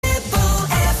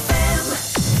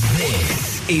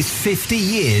is 50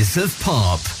 years of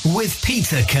pop with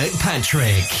Peter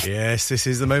Kirkpatrick. Yes, this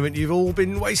is the moment you've all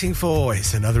been waiting for.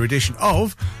 It's another edition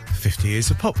of 50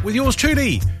 years of pop with yours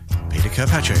truly, Peter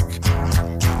Kirkpatrick.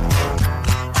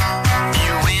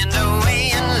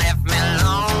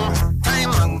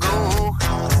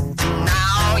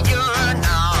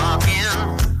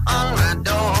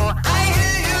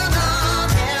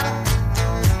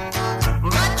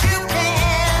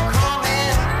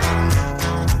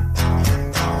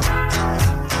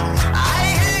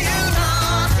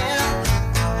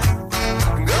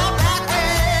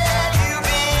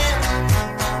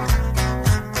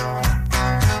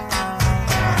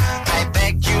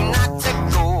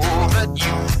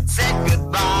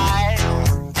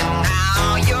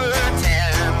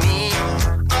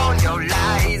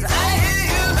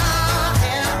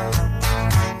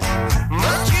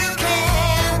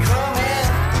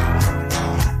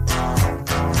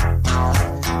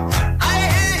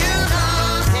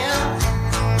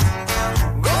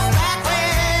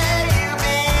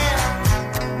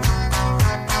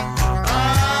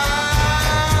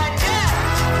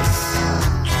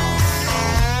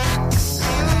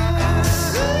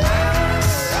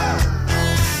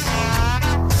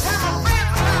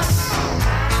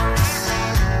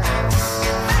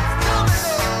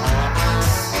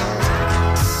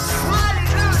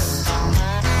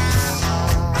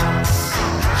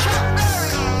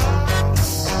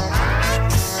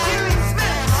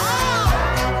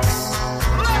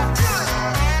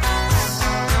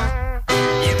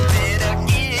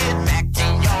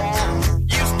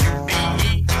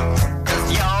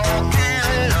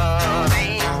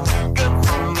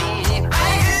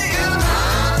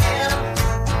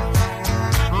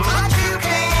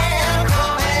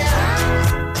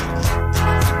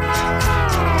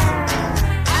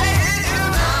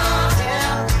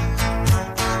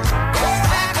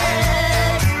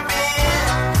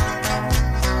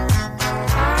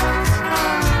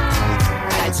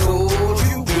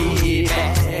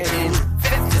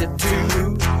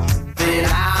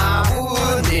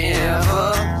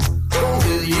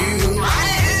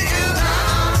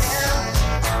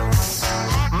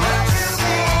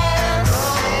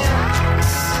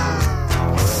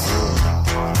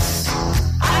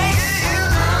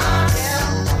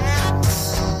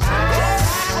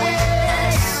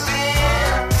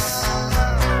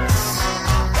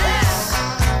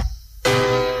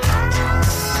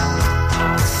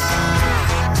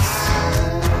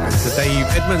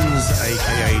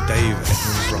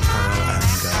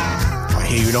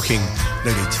 Knocking.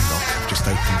 No need to knock. I've just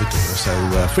opened the door.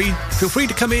 So feel free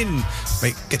to come in.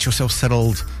 Get yourself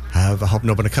settled. Have a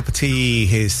hobnob and a cup of tea.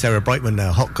 Here's Sarah Brightman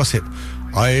now. Hot gossip.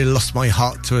 I lost my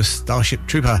heart to a Starship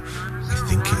Trooper. I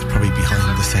think it's probably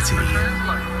behind the settee.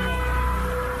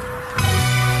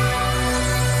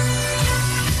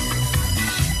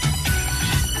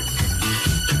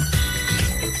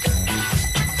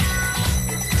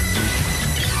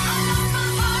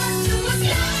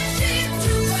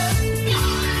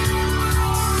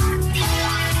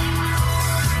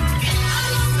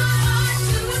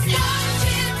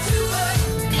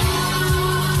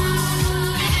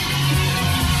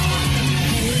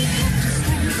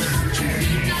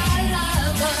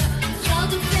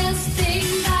 You're the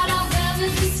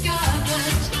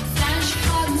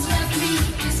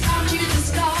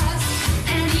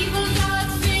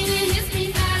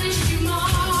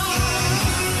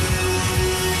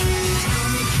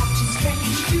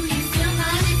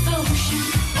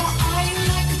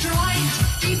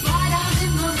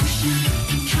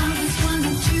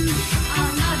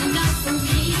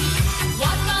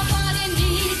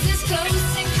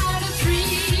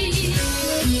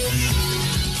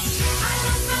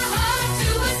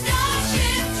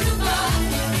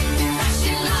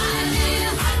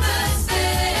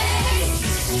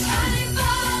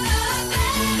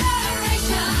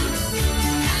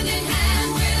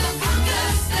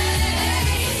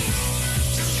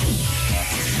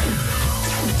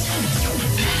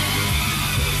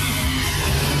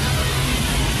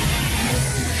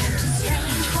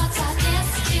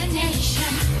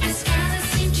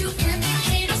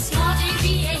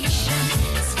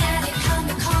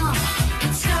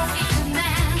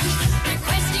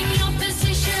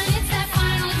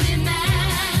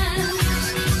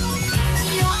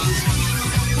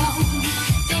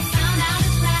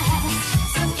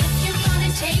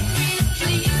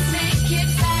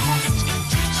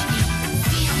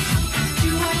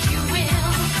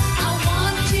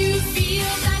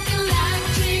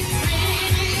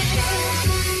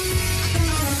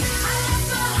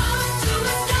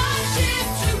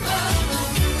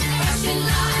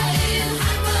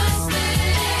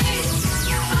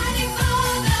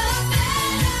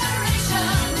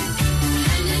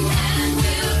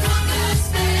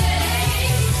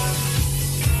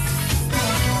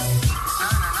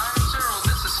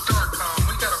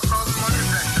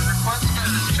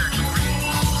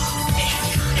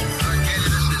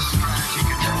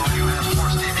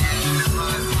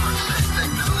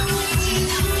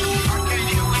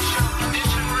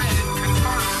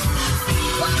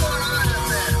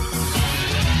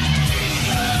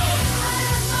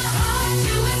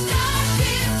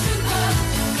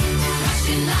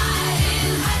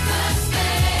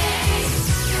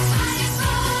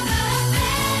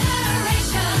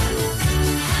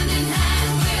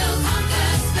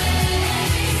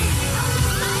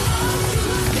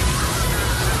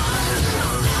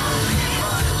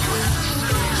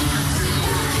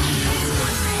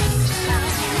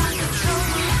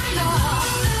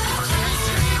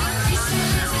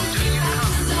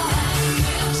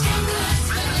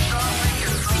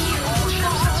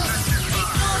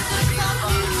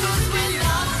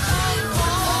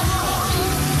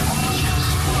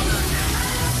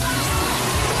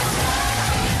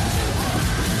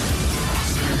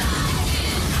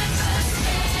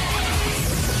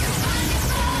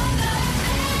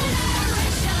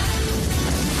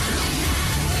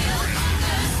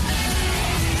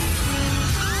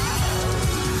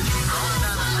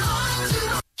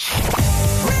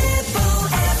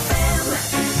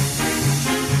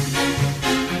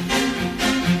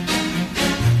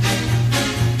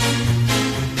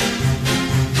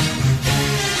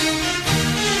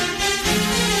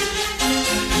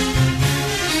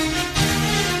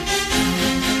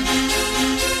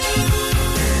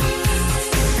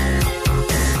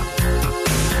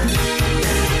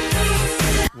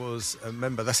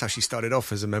member. That's how she started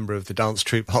off, as a member of the dance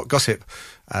troupe Hot Gossip,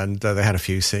 and they had a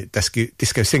few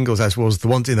disco singles, as was the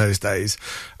ones in those days.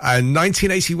 And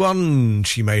 1981,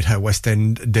 she made her West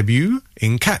End debut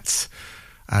in Cats,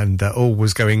 and all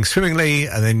was going swimmingly,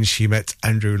 and then she met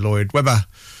Andrew Lloyd Webber.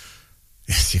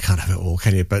 Yes, you can't have it all,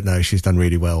 can you? But no, she's done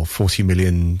really well. 40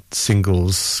 million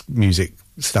singles, music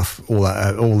stuff, all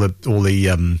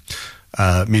the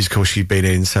musicals she'd been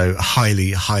in, so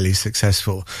highly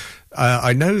successful.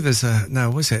 I know there's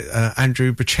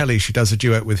Andrew Bocelli, she does a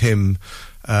duet with him,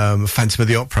 Phantom of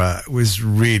the Opera. It was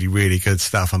really good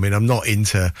stuff. I mean, I'm not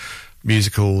into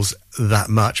musicals that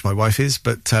much, my wife is,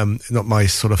 but not my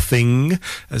sort of thing,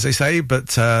 as they say, but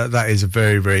that is a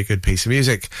very good piece of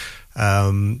music.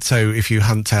 So if you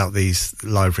hunt out these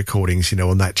live recordings,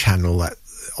 on that channel, that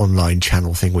online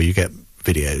channel thing where you get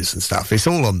videos and stuff, it's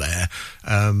all on there.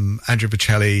 Andrew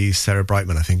Bocelli, Sarah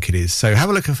Brightman, I think it is. So have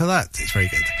a look for that. It's very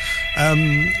good.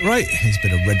 Right, here's a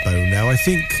bit of Redbone now. I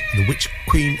think the Witch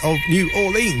Queen of New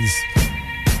Orleans.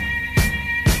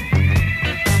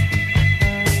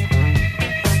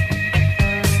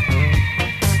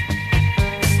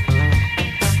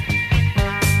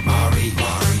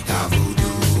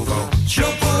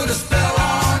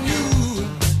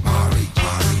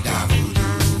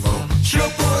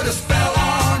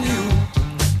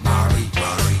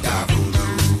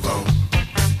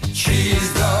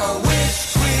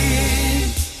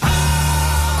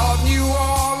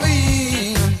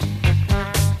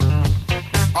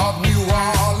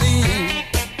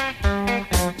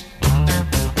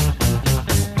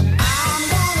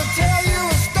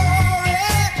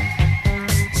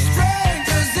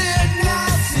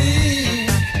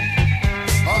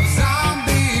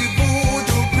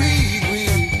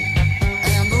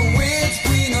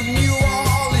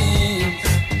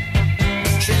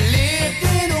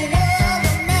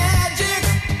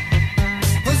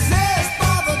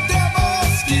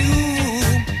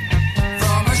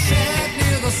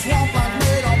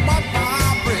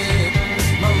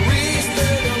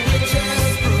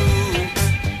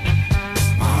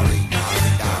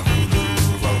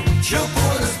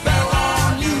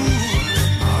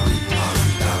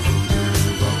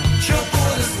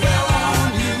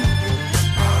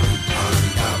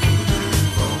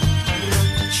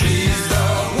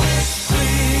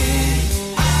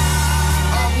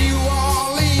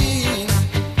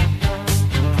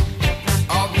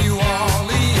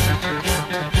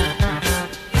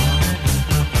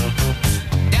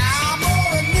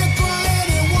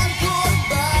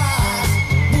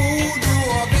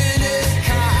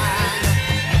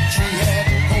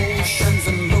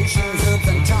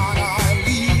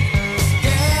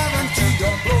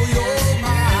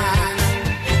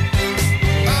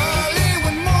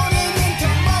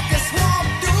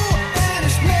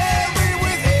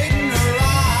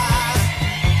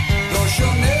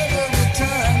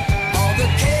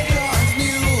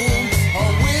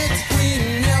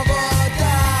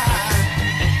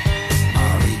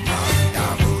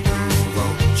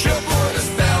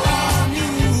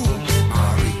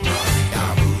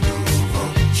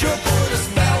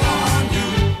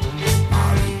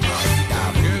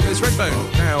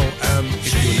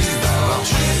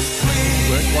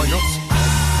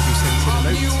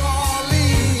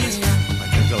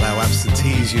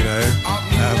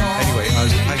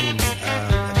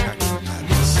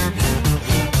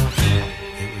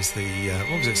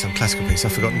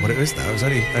 I've forgotten what it was now. It was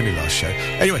only last show.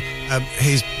 Anyway,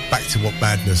 here's back to what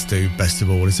Madness do best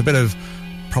of all. It's a bit of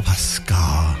proper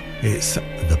ska. It's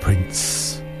The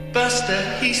Prince.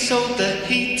 Buster, he sold the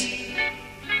heat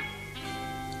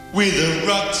with a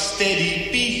rock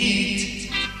steady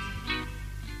beat.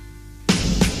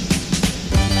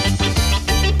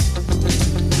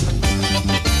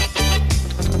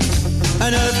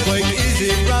 An earthquake is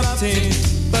erupting,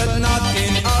 but not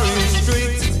in Orange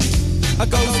Street. A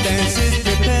ghost dance is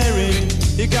preparing.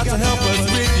 You got to help us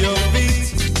with your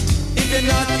feet. If you're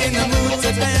not in the mood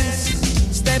to dance,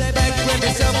 step back, grab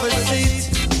yourself a seat.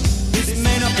 This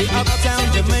may not be uptown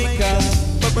Jamaica,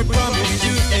 but we promise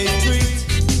you a treat.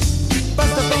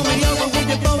 Buster, pull me over with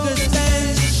your bogus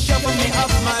dance, shuffle me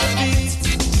off my feet.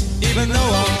 Even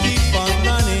though I'll keep on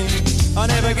running, I'll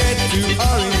never get to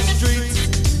Orange Street.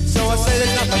 So I say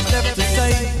there's nothing left to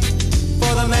say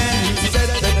for the man who set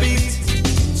the beat.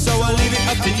 So I'll leave it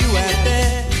up to you out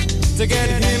there to get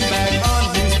him back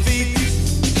on his feet.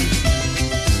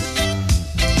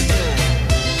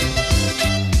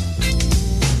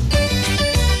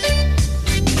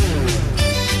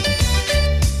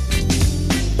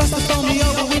 Buster, throw me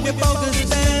over with your bogus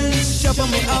dance, shuffle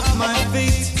me off my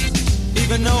feet.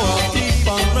 Even though I'll keep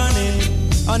on running,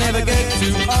 I'll never get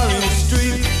to Orange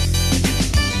Street.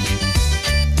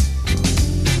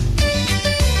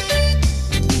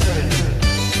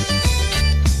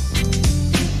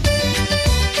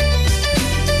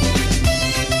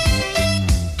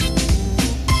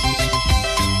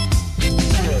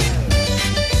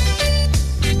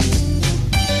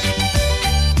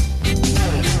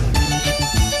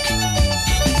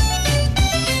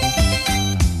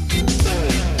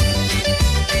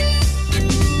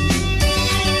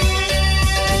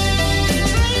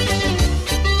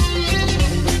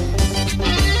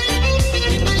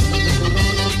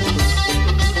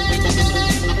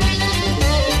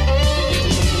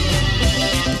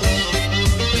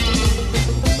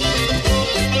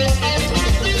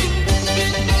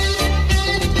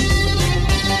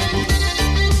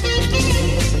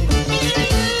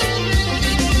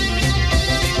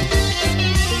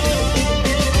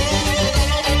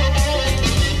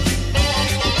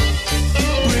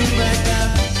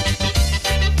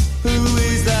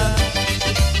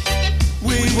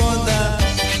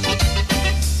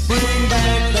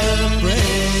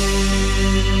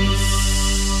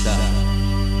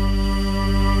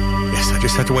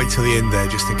 just had to wait till the end there,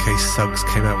 just in case Suggs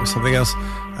came out with something else.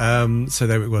 So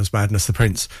there it was, Madness the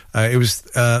Prince. It was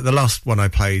the last one I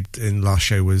played in last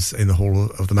show was in the Hall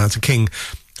of the Mountain King.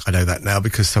 I know that now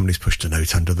because somebody's pushed a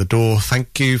note under the door.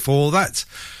 Thank you for that.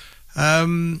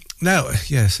 Now,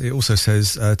 yes, it also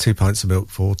says 2 pints of milk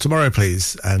for tomorrow,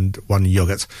 please, and 1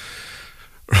 yoghurt.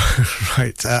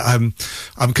 Right. I'm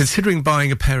considering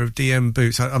buying a pair of DM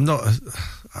boots. I'm not.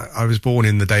 I was born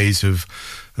in the days of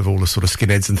all the sort of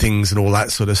skinheads and things and all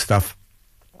that sort of stuff.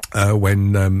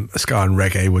 When ska and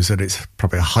reggae was at its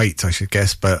probably a height, I should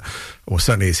guess, or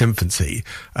certainly its infancy.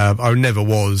 I never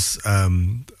was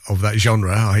of that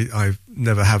genre. I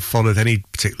never have followed any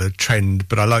particular trend,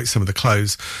 but I like some of the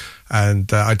clothes.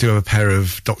 And I do have a pair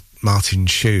of Doc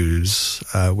Martens shoes,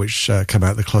 which come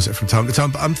out of the closet from time to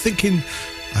time. But I'm thinking,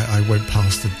 I went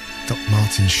past the Doc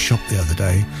Martens shop the other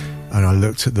day, and I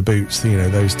looked at the boots, you know,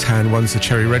 those tan ones, the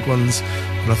cherry red ones,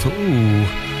 and I thought, ooh,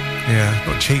 yeah,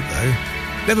 not cheap though.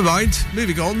 Never mind,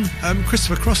 moving on.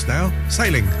 Christopher Cross now,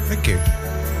 Sailing. Thank you.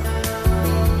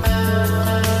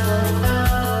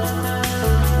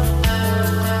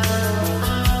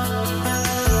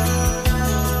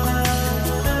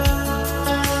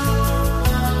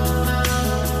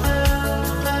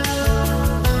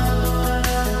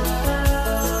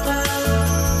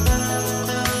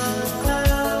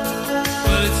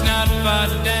 Well, it's not far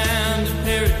down to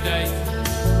paradise.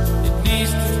 At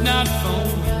least it's not for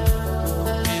me.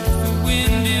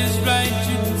 Wind is right,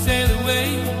 you can sail away,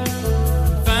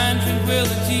 find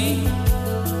tranquility.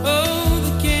 Oh,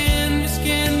 the canvas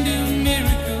can do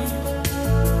miracles.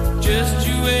 Just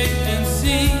you wait and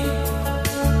see.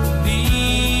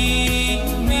 Believe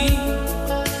me.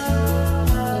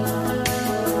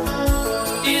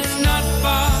 It's not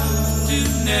far to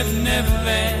Never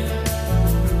Land.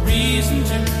 No reason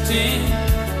to pretend.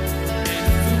 And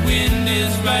if the wind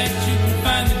is right, you can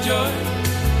find the joy.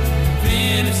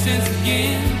 Innocence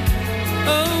again.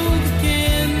 Oh, the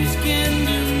canvas can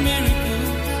do miracles.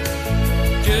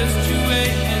 Just you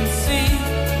wait and see.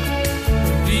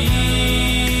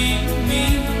 Believe me.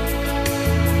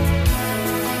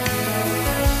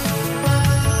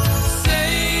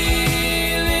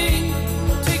 Sailing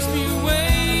takes me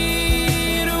away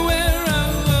to where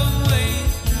I've always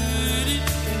stood it.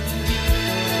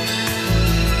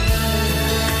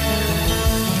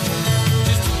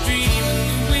 Just a dream of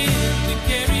the wind that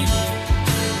carries me.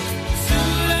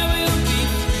 Soon I will be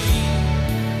free.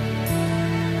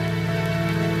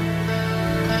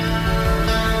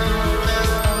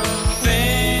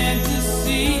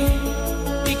 Fantasy,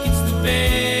 think it's the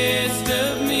best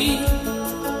of me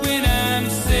when I'm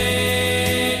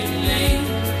sailing.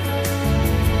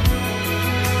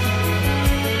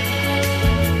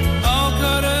 All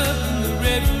caught up in the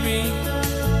reverie.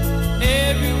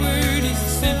 Every word is a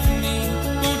symphony.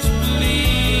 Won't you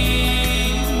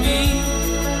believe me?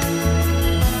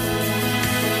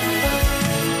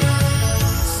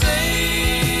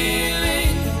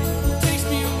 Sailing takes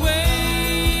me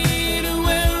away to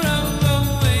where I've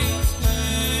always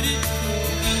stood it.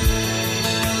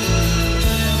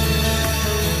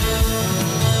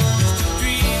 Just a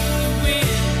dream of the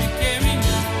wind to carry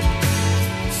me.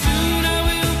 Soon I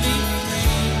will be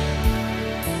free.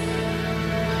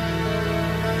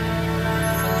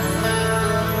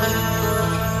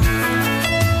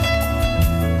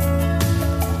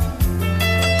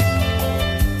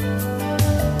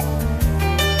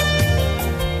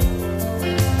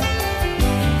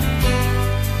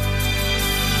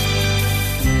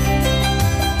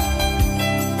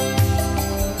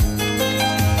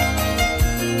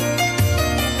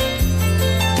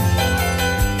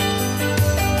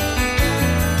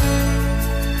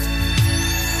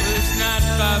 Well, it's not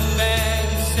far back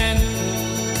to Santa Fe.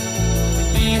 At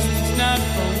least it's not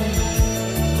home.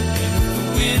 And if the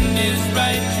wind is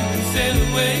right, you can sail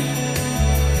away,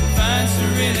 find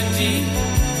serenity.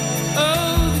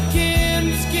 Oh, the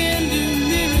canvas can do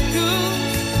miracles.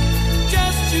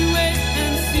 Just you wait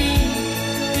and see.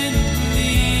 Then you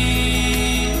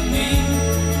believe me.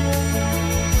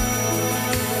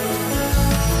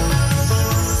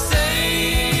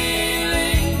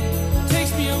 Sailing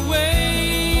takes me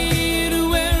away to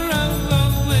where I've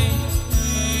always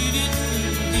stood it.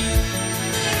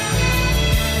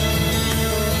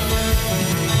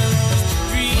 Just a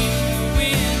dream of the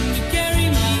wind to carry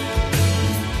me.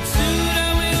 Soon I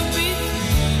will be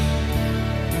free.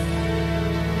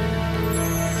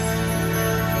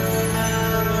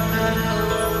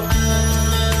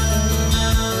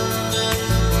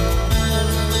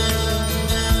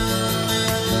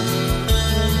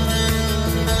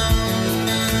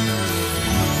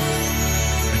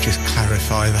 Just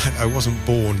clarify that I wasn't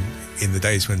born in the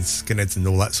days when skinheads and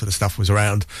all that sort of stuff was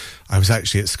around. I was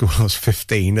actually at school when I was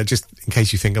 15. Just in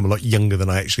case you think I'm a lot younger than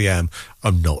I actually am,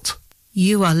 I'm not.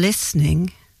 You are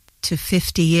listening to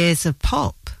 50 Years of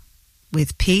Pop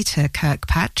with Peter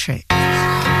Kirkpatrick.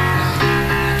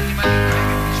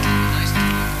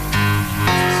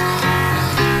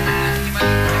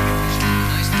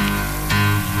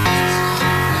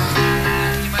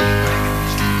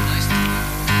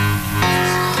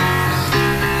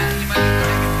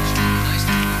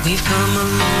 We've come a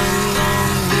long, long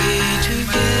way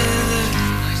together,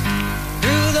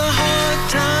 through the hard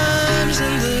times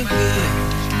and the good.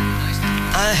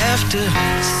 I have to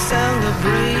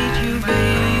celebrate you,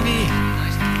 baby.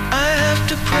 I have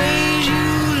to praise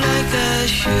you like I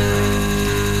should.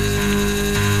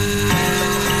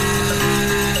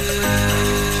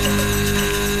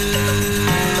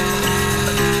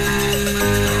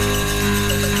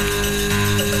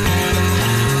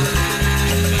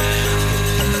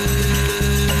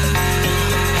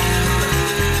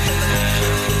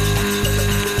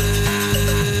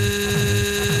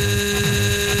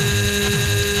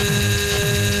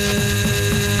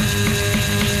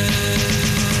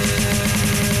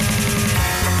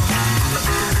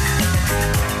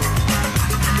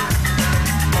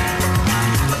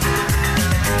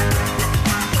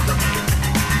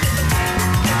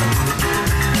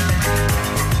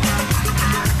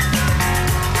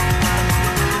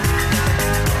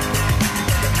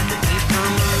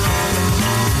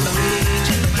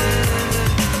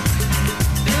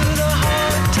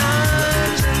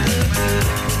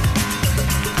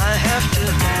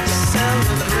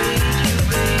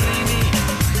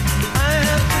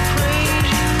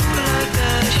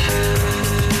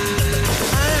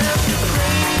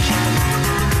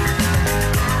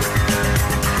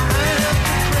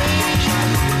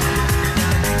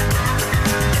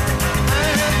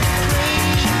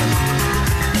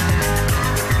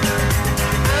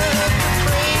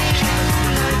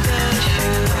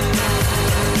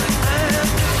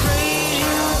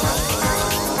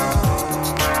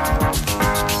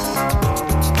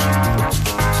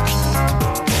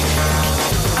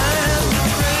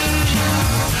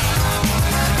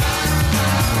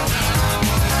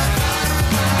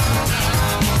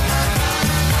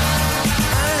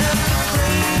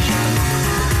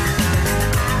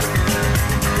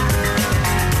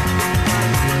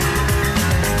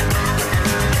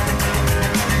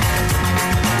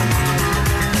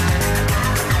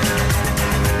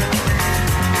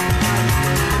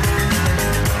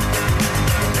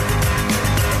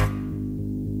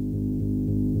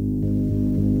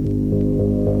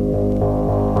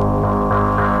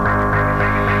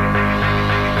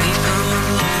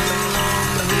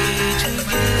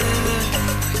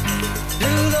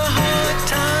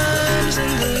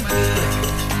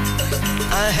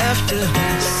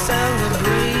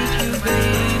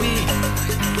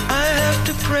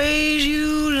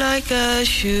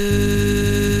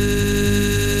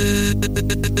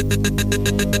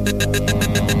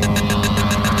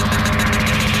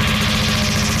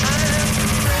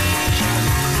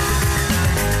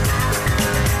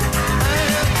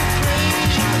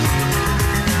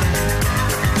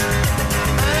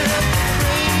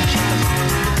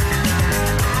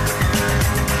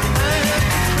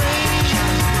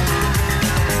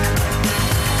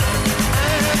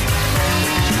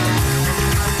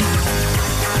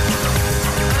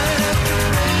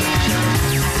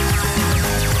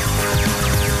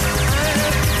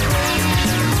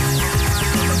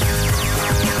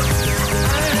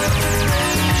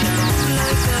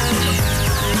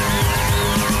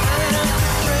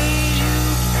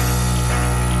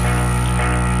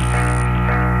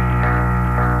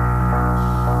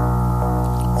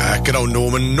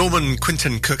 Norman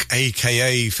Quinton Cook,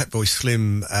 a.k.a. Fatboy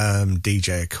Slim,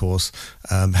 DJ, of course,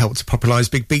 helped to popularise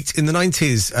big beats in the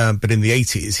 90s, but in the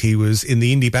 80s he was in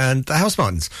the indie band The House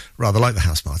Martins, rather like The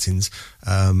House Martins,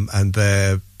 and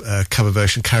their cover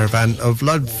version Caravan of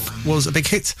Love was a big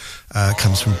hit.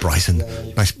 Comes from Brighton.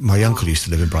 My uncle used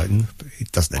to live in Brighton, but he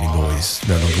doesn't anymore. He's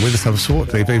no longer with us, of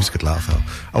sort. But he was a good laugh.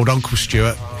 Old Uncle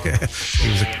Stuart.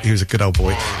 he was a good old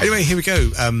boy. Anyway, here we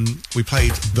go. We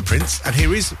played The Prince, and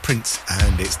here is Prince,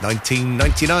 and it's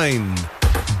 1999.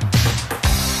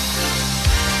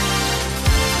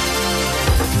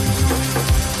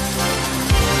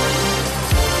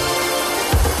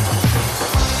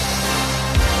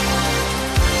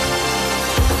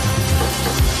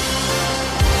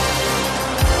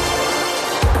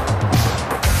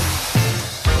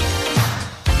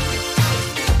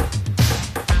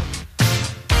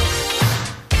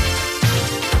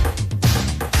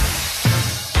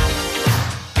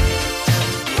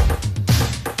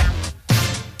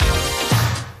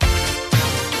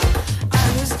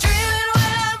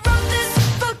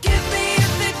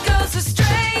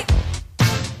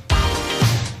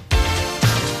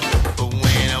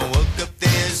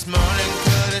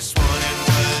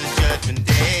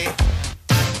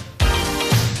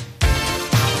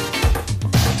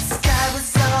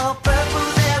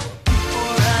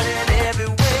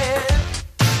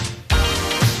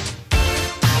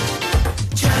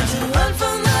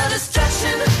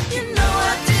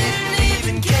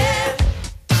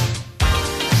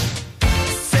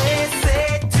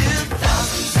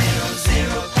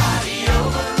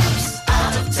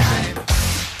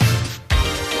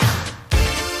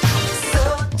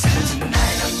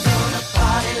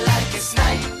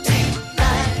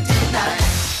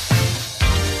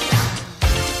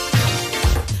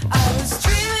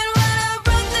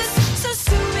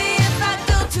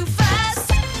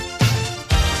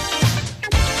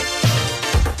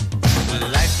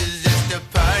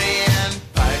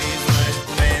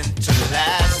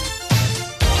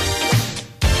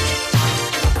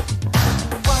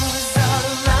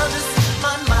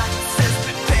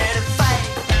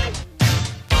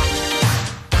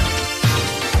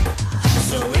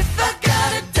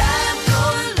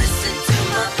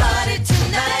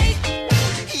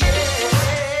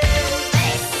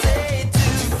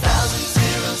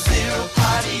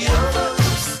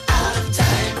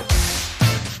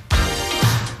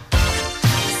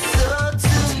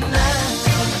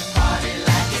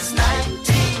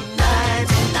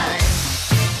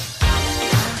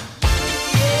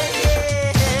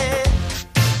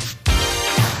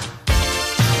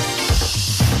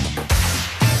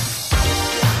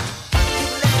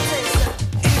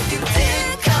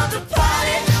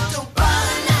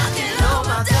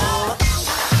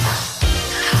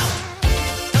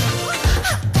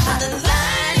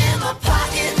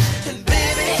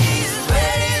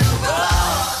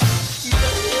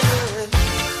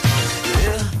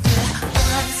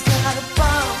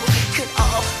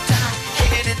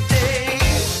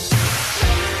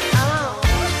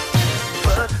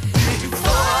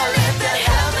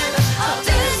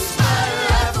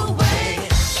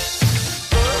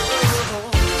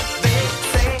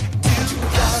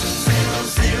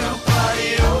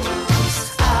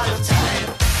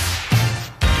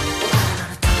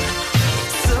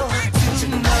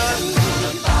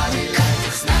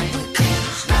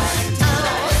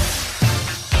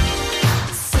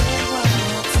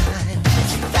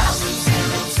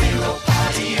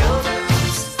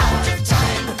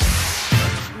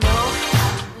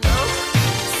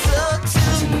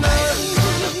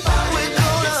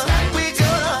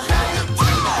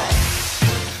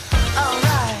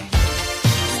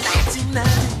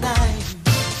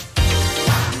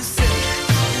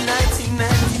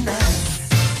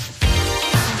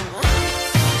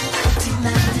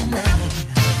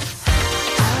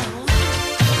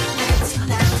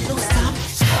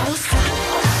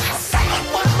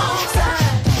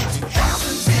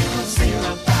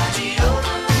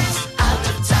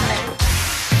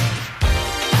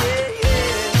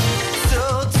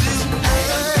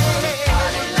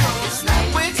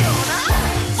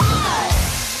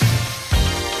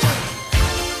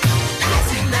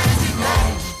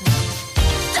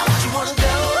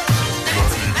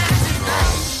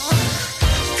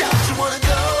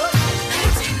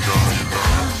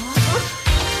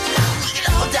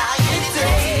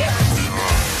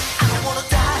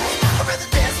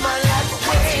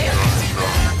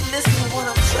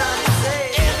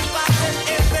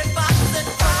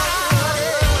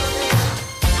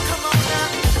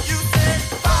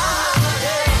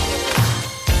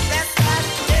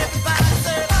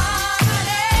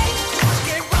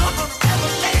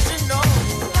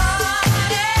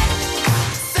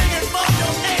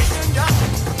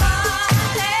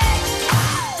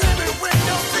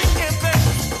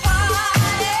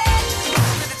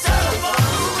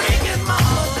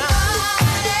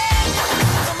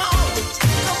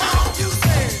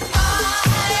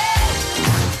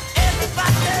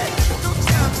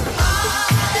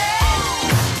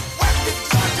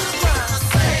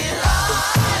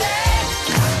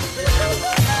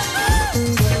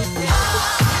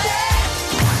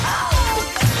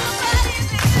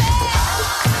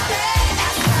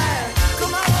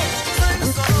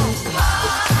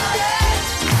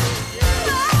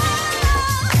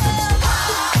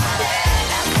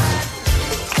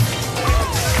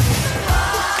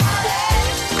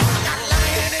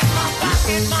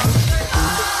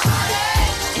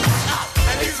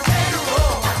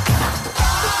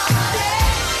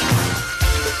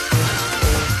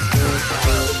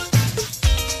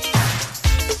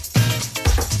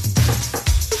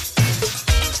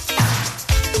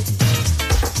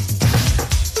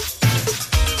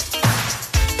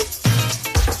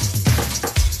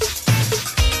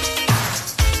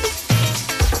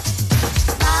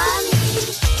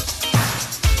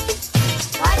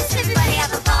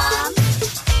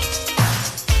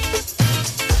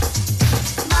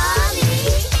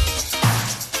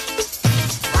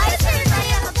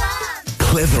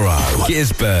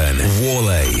 Gisburn,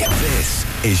 Worley. This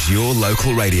is your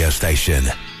local radio station.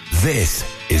 This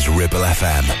is Ribble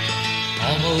FM.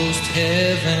 Almost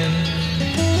heaven,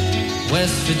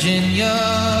 West Virginia,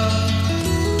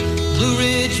 Blue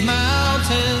Ridge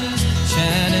Mountains,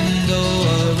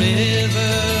 Shenandoah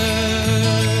River.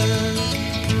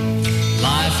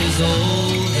 Life is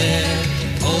old there,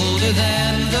 older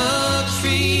than the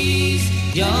trees,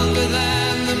 younger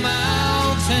than the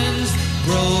mountains,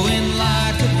 growing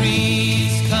like a breeze.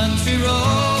 Country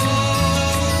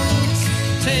roads,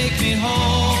 take me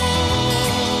home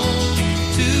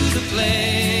to the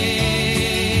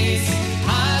place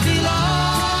I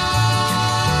belong.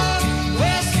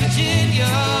 West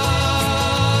Virginia,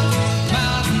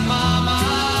 Mountain Mama,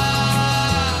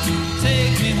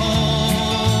 take me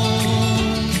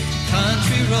home.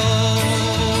 Country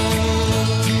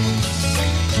roads,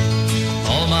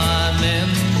 all my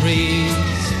memories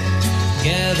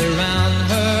gather round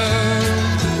her.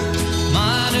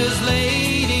 Miner's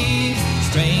lady,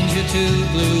 stranger to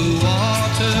blue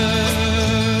water.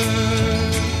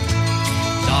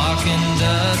 Dark and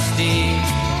dusty,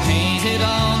 painted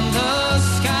on the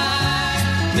sky.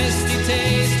 Misty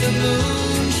taste of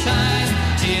moonshine,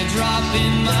 teardrop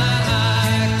in my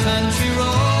eye. Country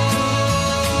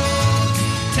road,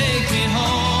 take me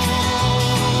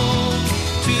home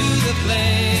to the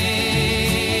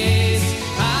place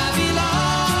I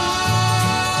belong.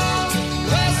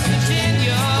 West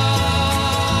Virginia,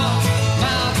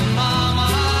 Mountain Mama,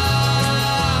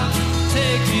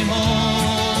 take me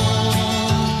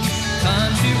home.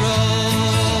 Country roads,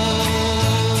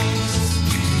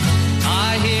 I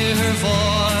hear her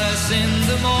voice in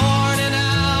the morning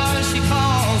hour. She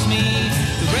calls me.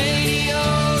 The radio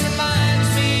reminds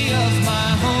me of my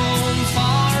home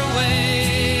far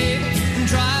away.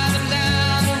 Driving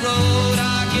down the road, I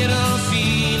get a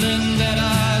feeling that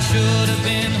I should have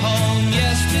been home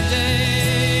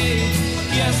yesterday.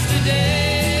 Yesterday,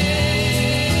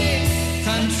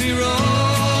 country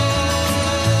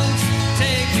roads,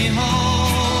 take me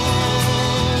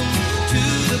home to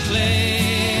the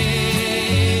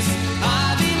place I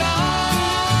belong.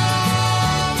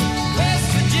 West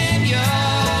Virginia,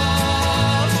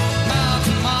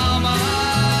 Mountain Mama,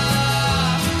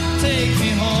 take me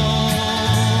home.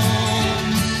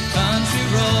 Country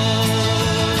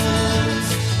roads,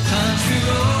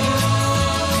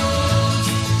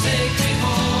 take me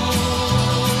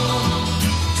home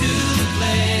to the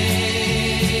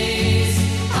place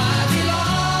I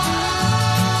belong.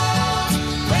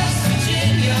 West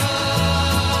Virginia,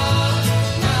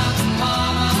 Mountain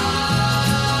Mama,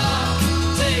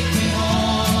 take me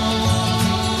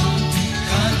home.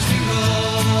 Country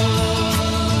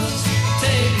roads,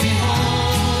 take me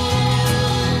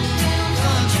home.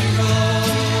 Country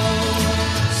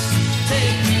roads,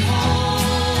 take me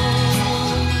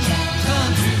home.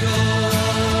 Country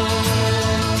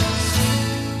roads.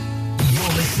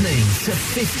 You're listening to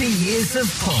 50 Years of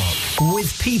Pop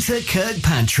with Peter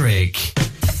Kirkpatrick.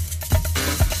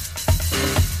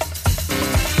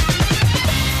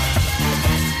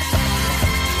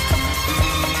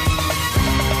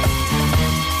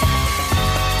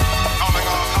 Calling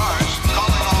all cars.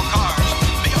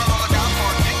 Be on the lookout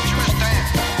for Dangerous Dan.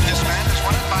 This man is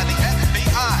wanted by the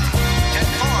FBI.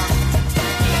 10-4.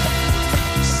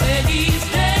 Say he's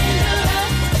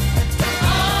dangerous, oh,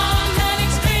 not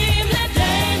extremely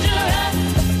dangerous.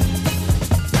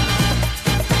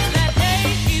 That day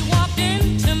he walked in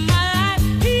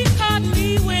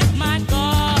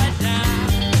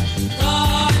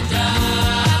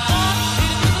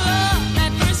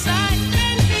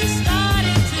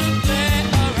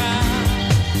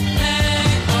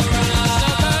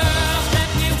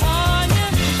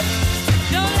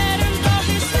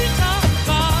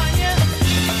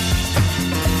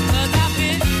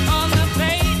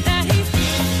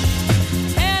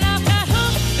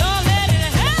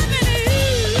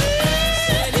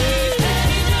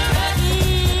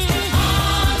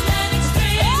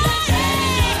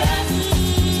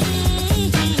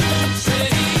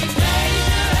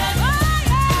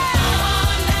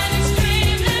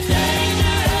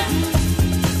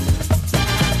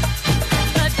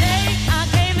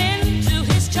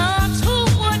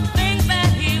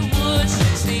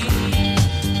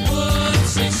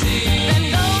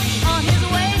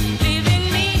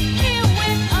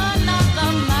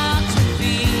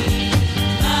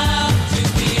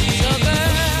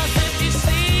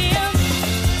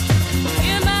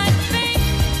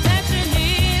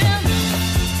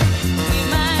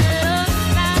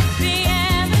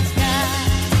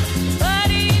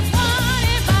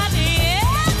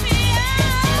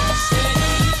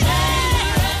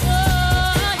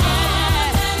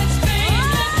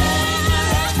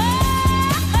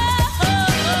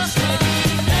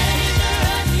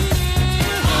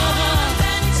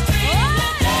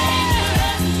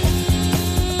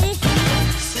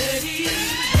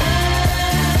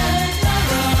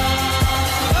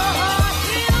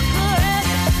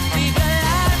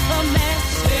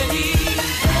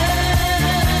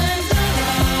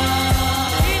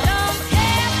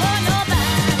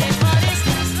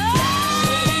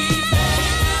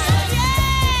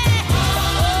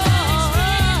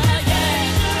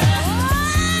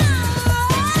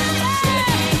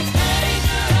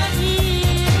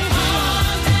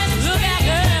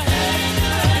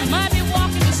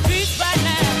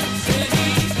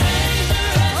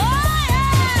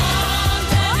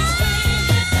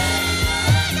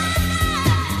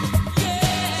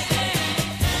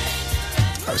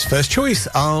was First Choice,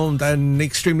 Armed and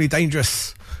Extremely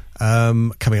Dangerous.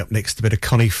 Coming up next, a bit of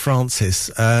Connie Francis.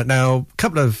 Now, a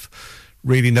couple of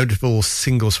really notable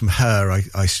singles from her,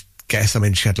 I guess. I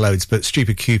mean, she had loads, but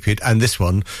Stupid Cupid and this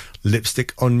one,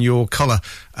 Lipstick on Your Collar.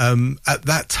 At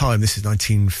that time, this is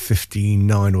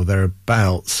 1959 or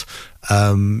thereabouts,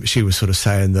 she was sort of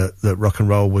saying that rock and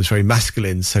roll was very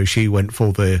masculine, so she went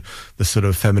for the sort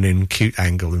of feminine, cute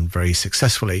angle, and very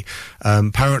successfully.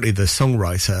 Apparently, the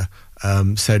songwriter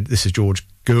said, this is George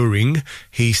Goering,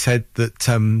 he said that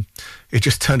it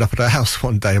just turned up at her house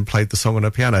one day and played the song on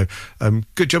her piano.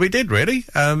 Good job he did, really.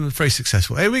 Very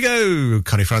successful. Here we go,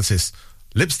 Connie Francis,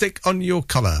 Lipstick on Your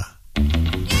Collar.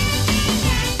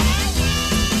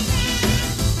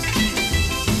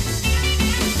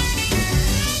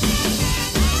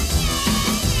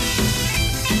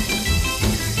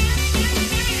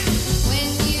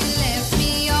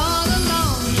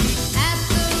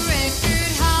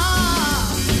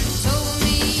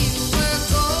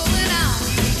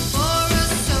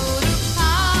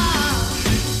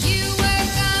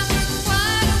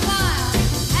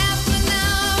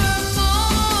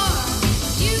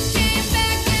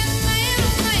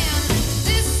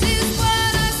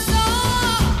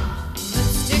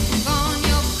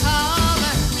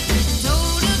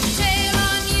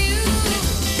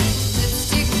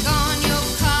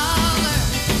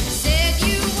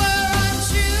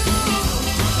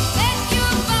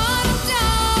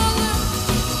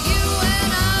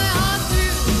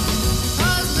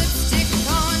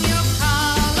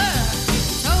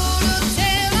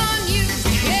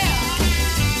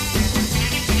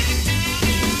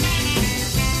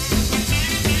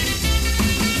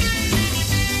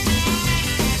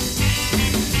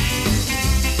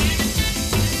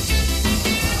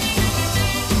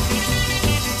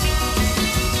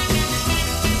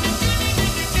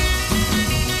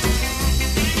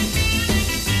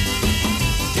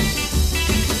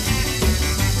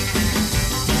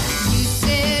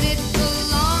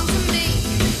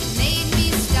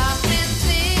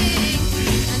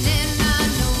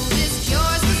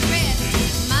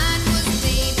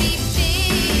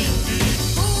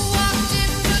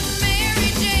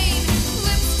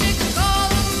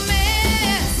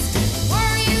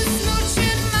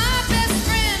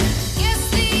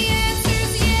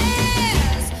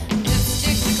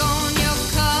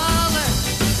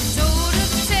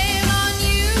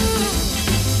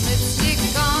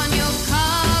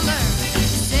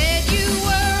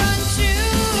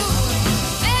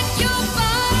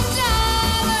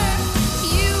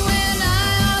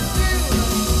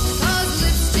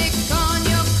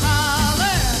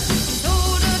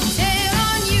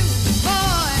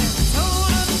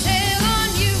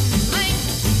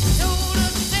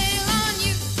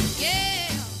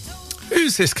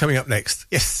 Who's this coming up next?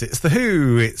 Yes, it's The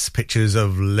Who. It's Pictures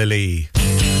of Lily. I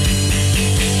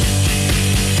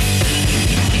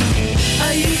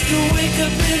used to wake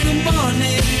up in the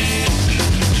morning,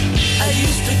 I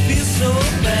used to feel so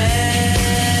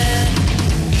bad.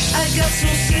 I got so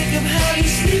sick of having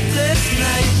sleepless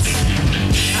nights,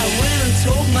 I went and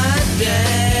told my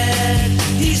dad.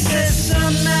 He said,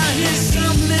 son, now here's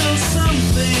some little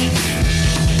something,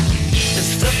 and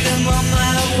stuck them on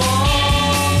my wall.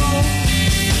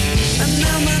 And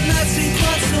now my nights seem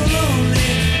quite so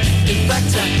lonely. In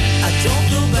fact, I don't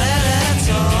feel bad at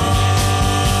all.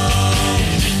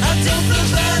 I don't feel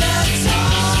bad at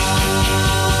all.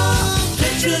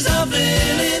 Pictures of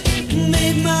Lily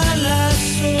made my life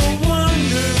so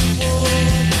wonderful.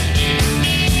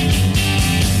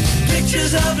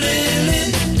 Pictures of Lily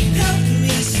helped me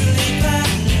sleep at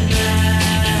night.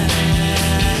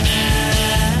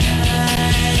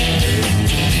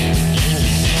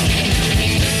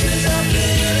 Pictures of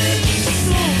Lily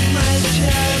solved my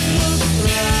childhood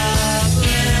problems.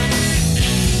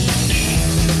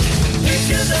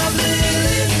 Pictures of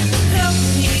Lily helped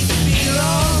me feel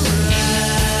alright.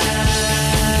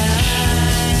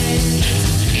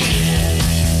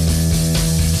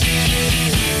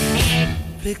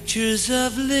 Pictures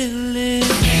of Lily,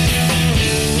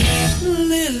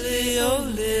 Lily, oh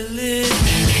Lily,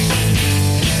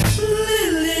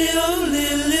 Lily, oh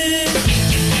Lily.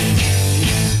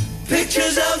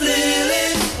 Pictures of Lily.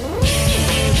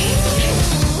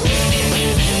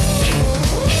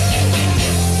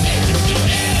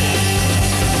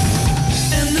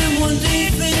 And then one day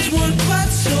things weren't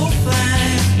quite so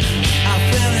fine. I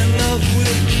fell in love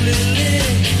with Lily.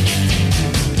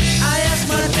 I asked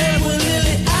my dad when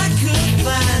Lily I could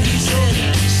find. He said,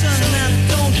 son, now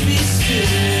don't be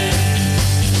silly.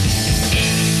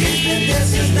 She's been dead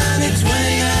since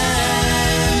 1929.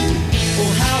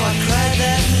 Oh, how I cried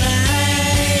that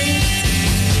night.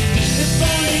 If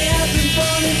only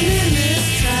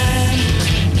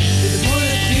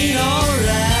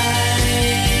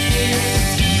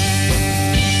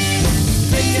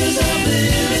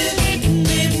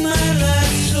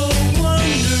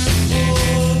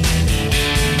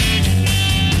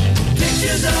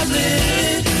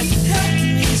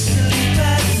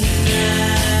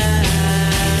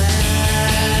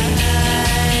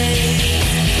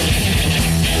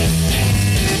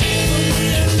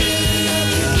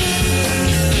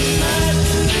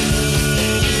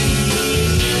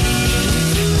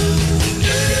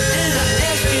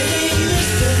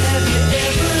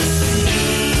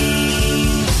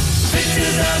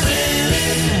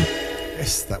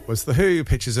that was The Who,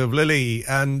 Pictures of Lily,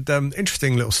 and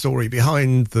interesting little story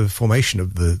behind the formation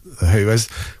of the Who. As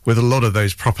with a lot of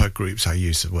those proper groups, I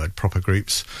use the word proper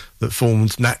groups, that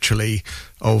formed naturally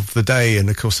of the day, and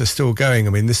of course they're still going. I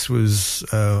mean, this was,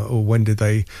 or when did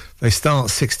they start?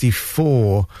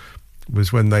 64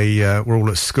 was when they were all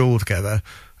at school together.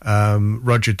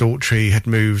 Roger Daltrey had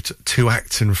moved to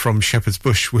Acton from Shepherd's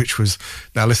Bush, which was,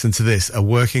 now listen to this, a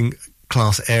working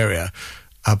class area.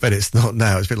 I bet it's not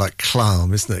now. It's a bit like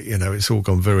Clam, isn't it? You know, it's all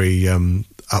gone very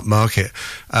upmarket.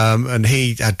 And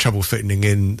he had trouble fitting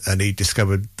in, and he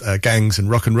discovered gangs and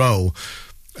rock and roll.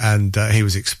 And he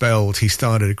was expelled. He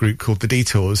started a group called The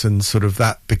Detours, and sort of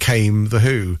that became The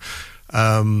Who.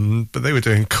 But they were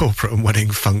doing corporate and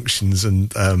wedding functions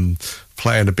and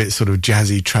playing a bit sort of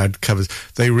jazzy trad covers.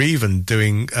 They were even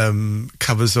doing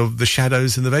covers of The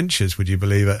Shadows and The Ventures, would you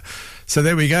believe it? So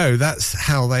there we go. That's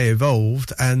how they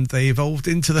evolved, and they evolved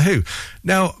into The Who.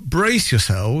 Now, brace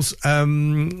yourselves.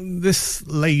 This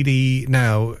lady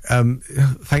now,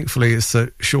 thankfully it's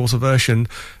a shorter version,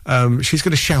 she's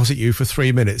going to shout at you for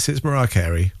 3 minutes. It's Mariah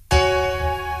Carey.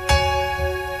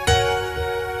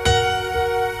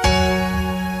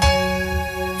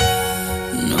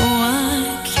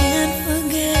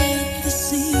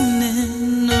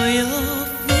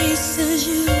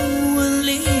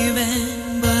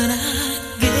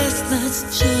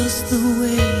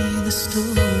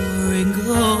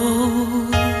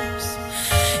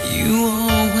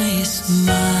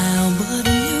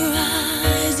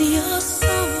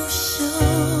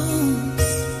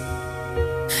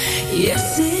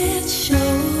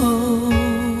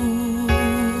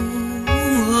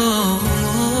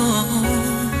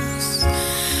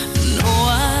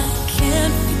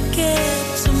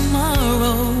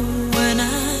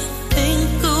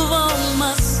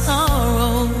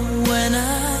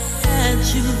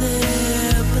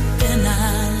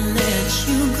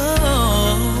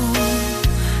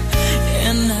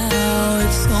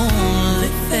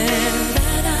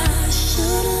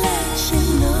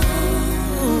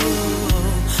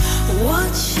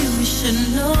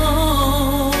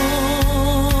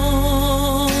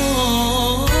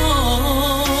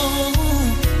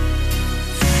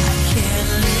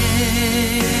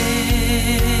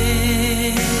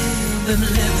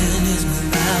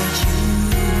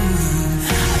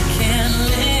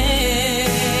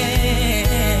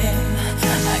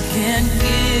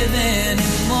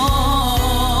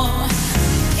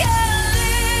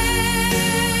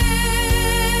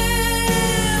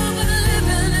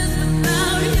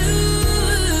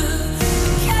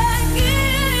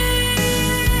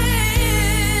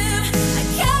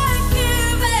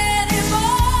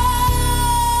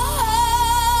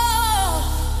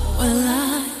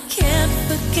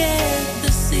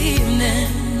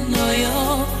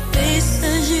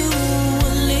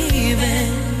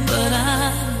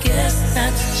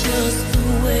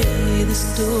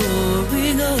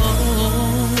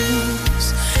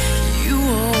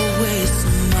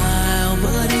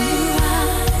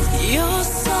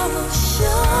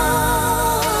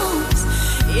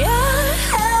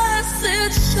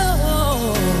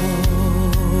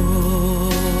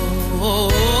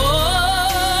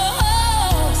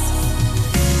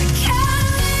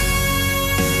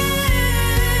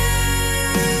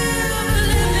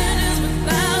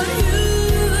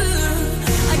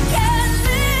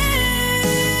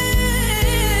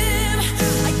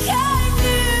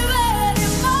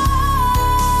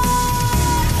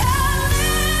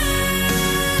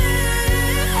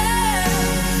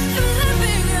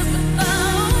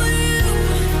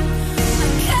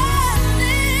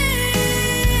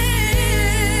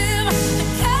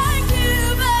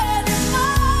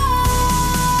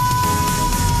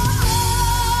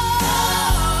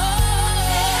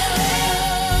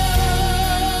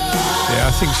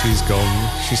 She's gone.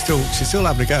 She's still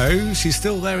having a go. She's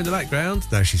still there in the background.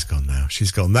 No, she's gone now.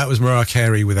 She's gone. That was Mariah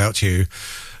Carey, Without You.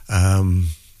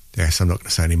 Yes, I'm not going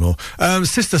to say any more.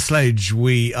 Sister Sledge,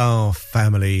 We Are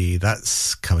Family.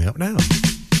 That's coming up now.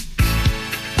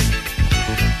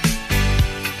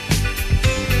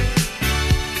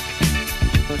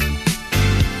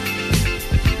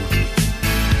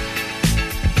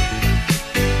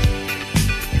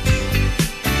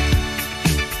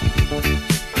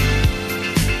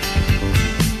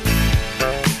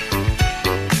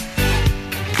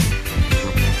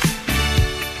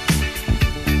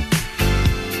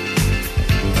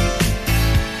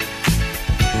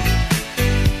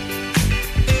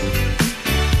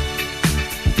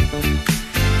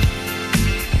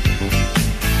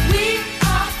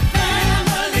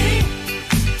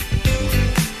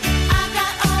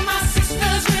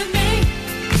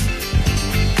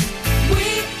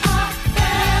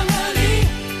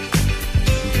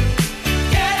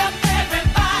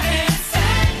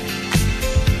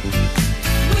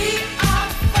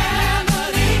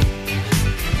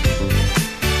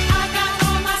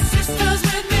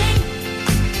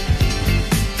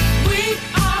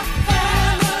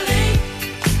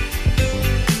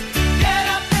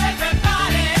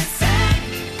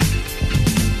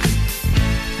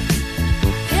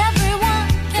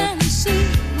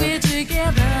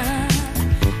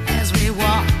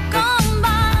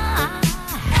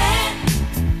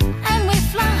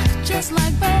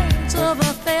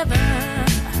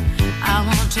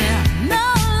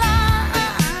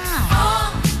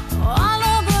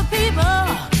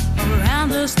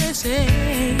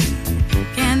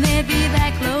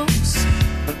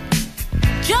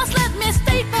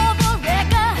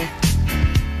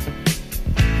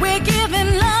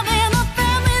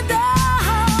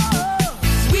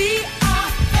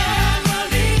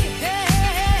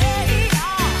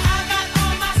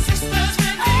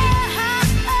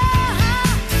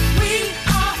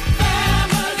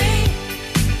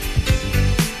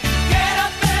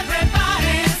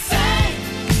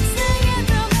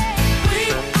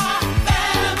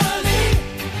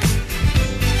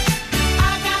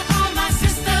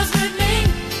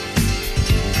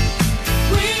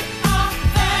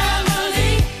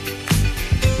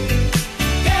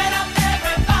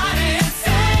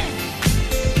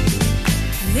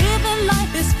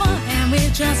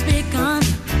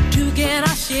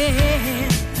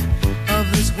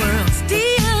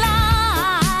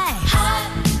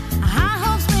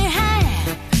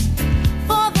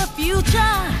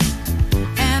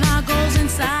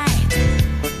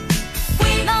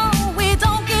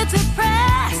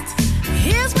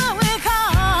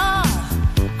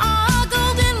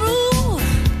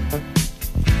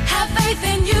 faith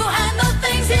in you and the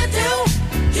things you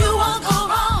do. You won't go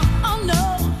wrong. Oh no,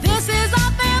 this is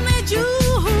our family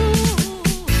jewel.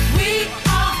 We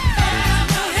are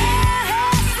family.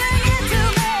 Sing it to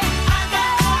me. I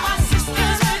got all my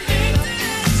sisters with me.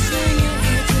 Sing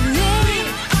it to me. We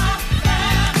are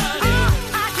family.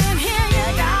 I can hear you,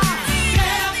 guys.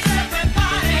 Tell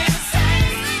everybody to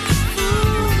sing.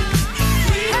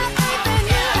 We have faith in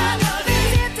you and the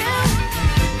things you do.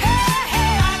 Hey,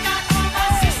 hey, I got all my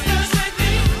sisters with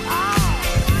me.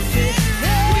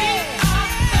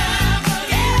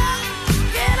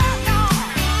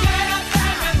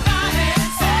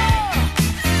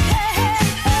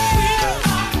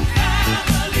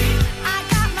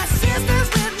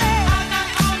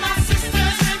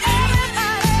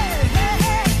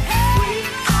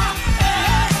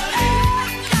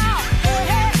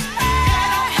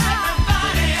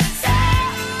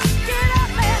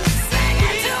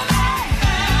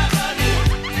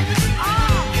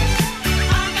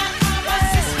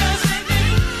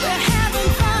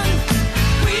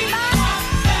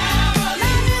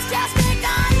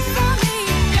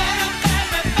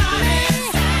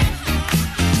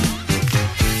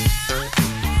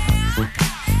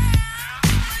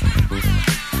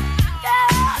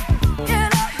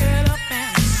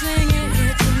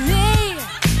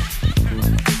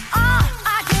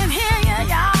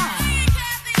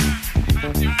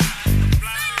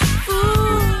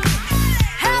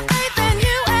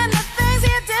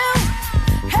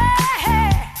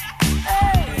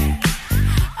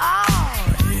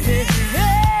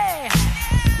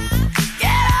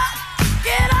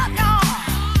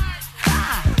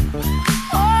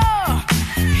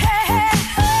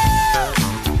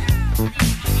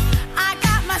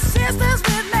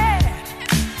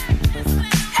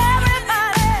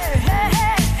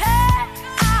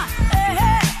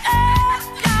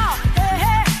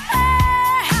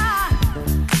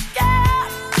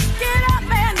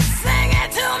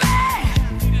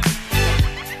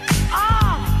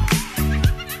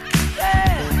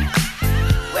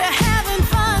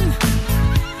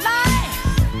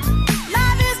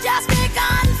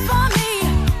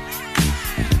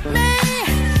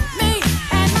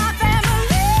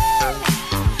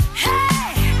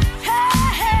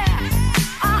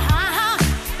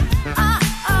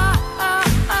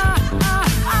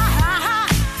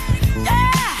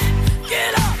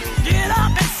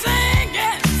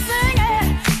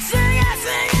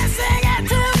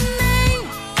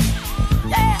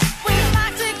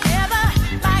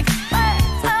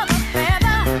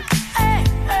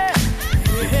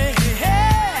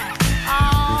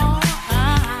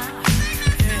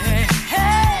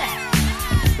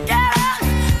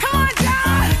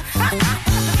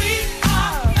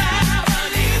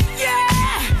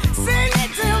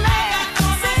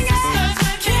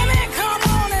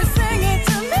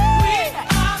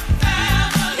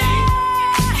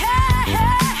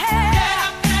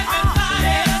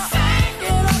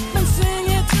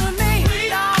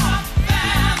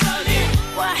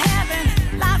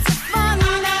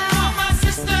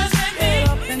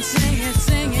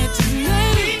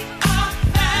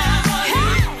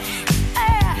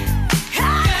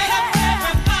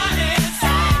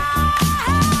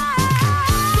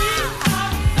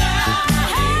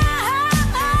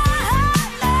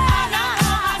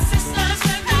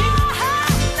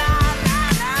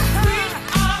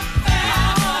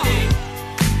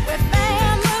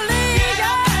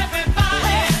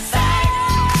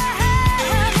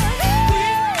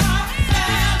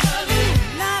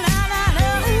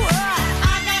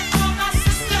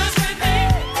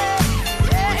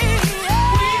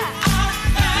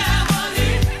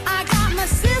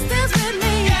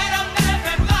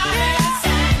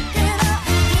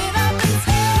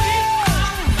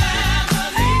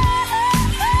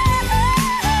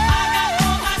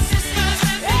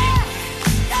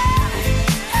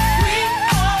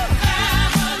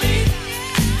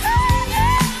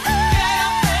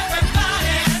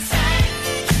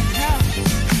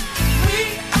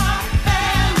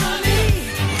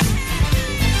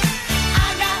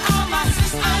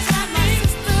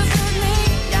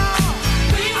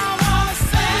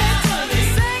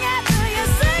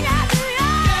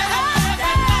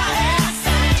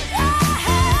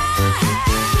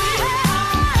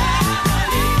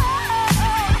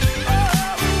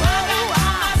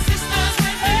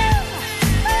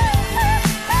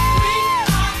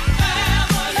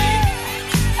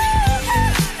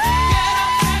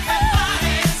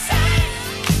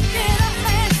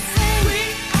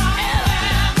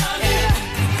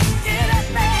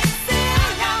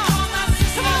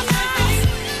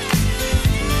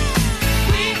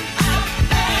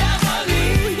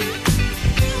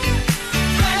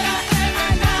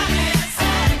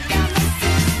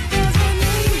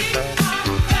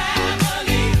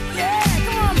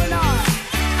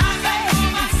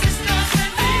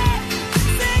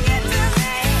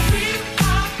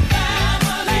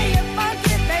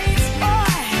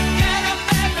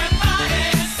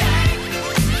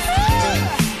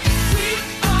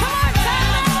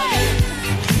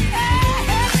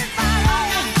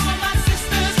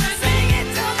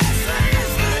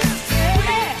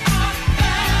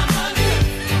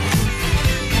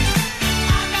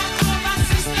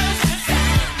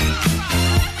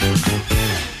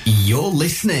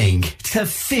 listening to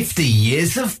 50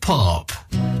 Years of Pop.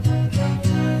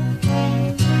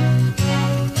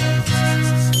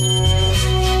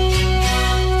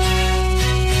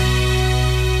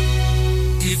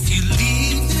 If you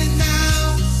leave me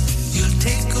now, you'll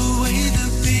take away the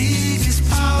biggest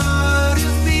part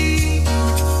of me.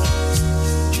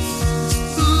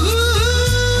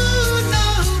 Ooh, no,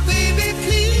 baby,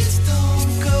 please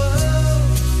don't go.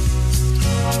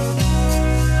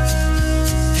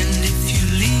 And if you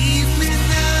leave me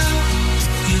now,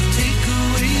 you'll take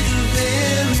away the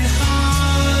very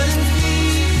heart of me.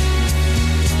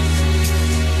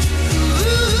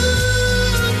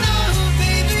 Ooh, no,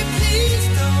 baby, please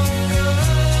don't go.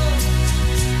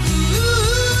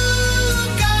 Ooh,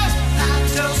 girl, I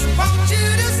just want you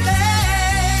to stay.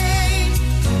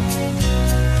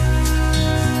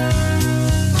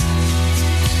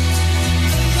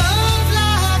 Love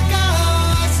like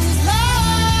ours is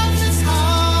love that's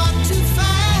hard to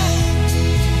find.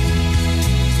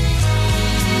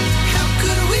 How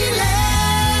could we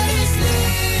let it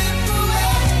slip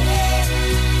away?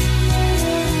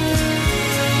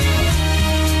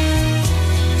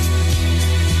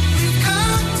 We've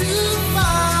come too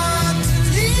far to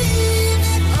leave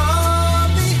it all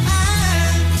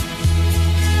behind.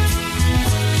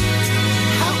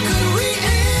 How could we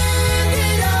end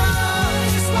it all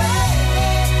this way?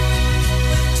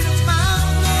 When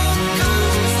tomorrow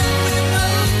comes and we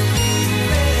both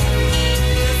regret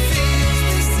the things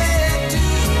we said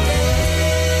today.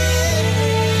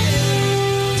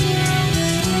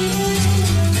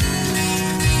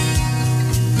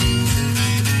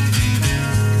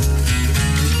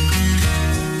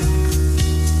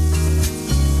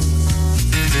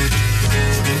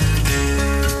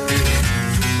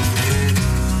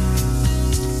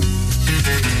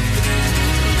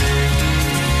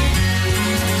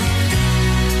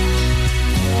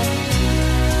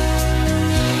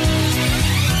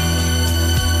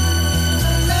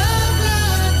 Love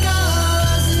like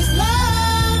ours is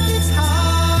love that's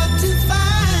hard to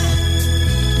find.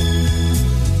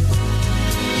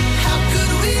 How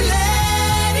could we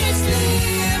let it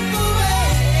slip away?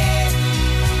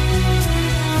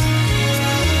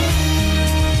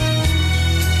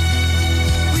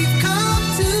 We've come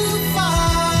too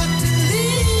far to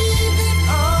leave it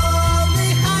all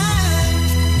behind.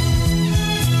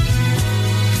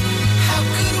 How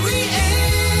could we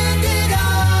end it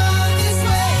all this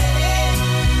way?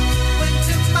 When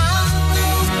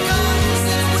tomorrow comes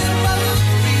and we both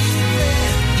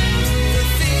regret the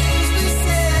things we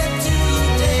said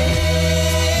today.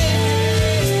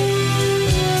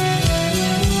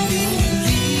 If you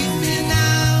leave me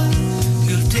now,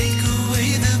 you'll take away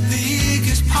the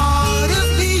biggest part of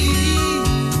me.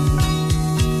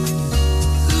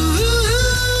 Ooh,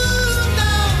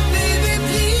 no, baby,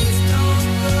 please don't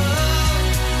go.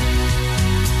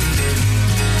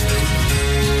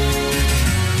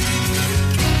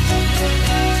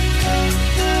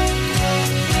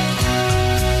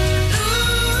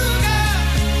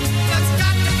 Just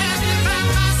got to have you by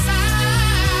my side.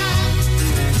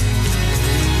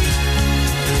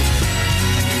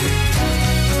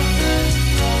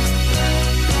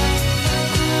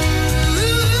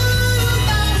 Ooh,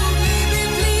 no, baby,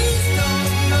 please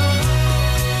don't go.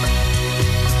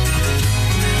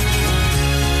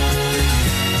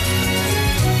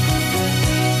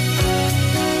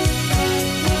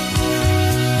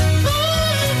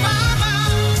 Ooh, mama,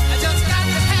 I just got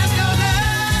to have your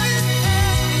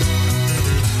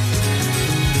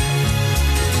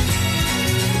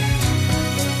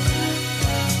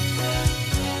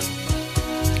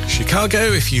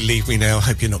Chicago, if you leave me now,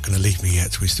 hope you're not going to leave me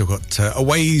yet. We've still got a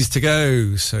ways to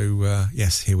go. So,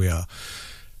 yes, here we are.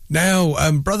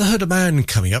 Now, Brotherhood of Man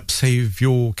coming up. Save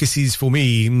Your Kisses for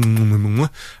Me.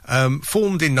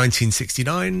 Formed in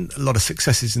 1969. A lot of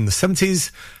successes in the 70s.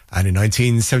 And in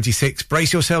 1976,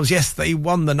 brace yourselves, yes, they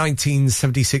won the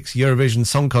 1976 Eurovision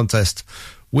Song Contest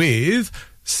with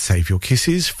Save Your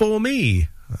Kisses for Me.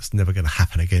 That's never going to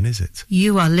happen again, is it?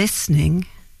 You are listening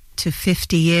to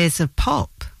 50 Years of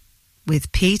Pop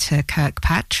with Peter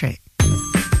Kirkpatrick.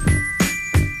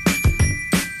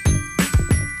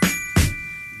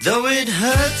 Though it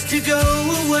hurts to go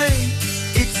away,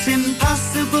 it's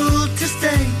impossible to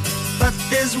stay. But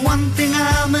there's one thing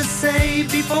I must say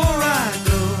before I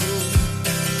go.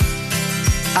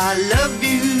 I love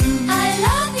you. I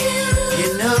love you.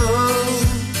 You know,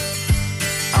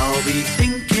 I'll be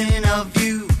thinking of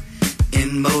you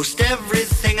in most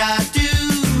everything I do.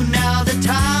 Now the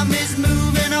time is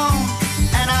moving on,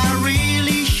 and I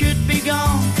really should be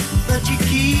gone. But you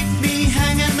keep me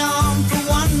hanging on for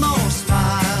one more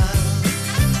smile.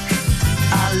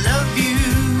 I love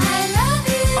you.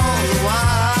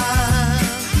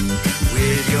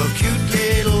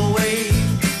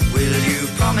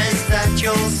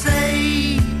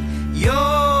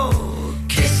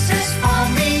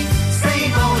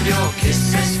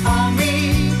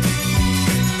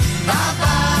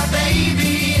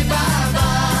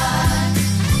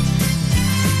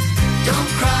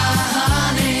 Don't cry,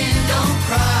 honey, don't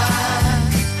cry.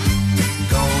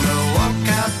 Gonna walk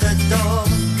out the door,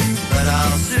 but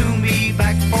I'll soon be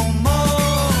back for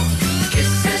more.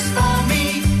 Kisses for me,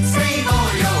 save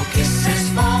all your kisses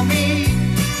for me.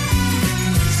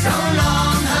 So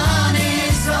long, honey,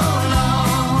 so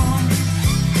long.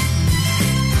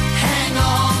 Hang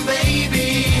on, baby,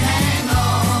 hang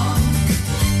on.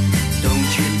 Don't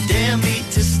you dare me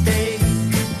to stay,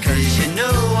 'cause you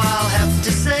know I'll have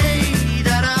to say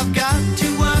that I've got to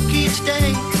work each day,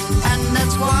 and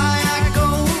that's why I go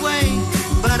away.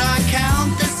 But I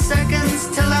count the seconds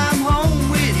till I'm home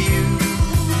with you.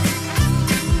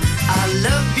 I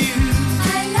love you,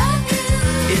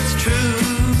 it's true.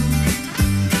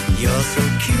 You're so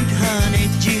cute, honey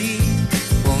G.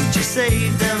 Won't you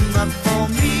save them up for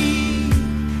me?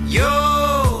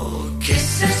 Your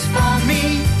kisses for me,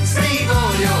 save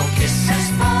all your kisses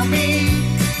for me.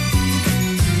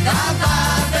 Bye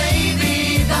bye, baby,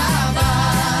 bye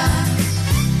bye.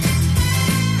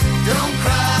 Don't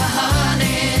cry,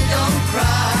 honey, don't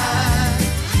cry.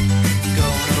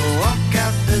 Gonna walk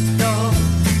out the door,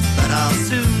 but I'll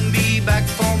soon be back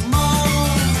for more.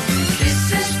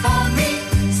 Kisses for me,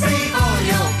 save all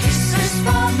your kisses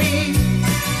for me.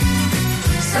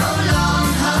 So long,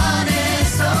 honey,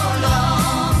 so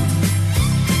long.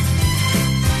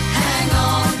 Hang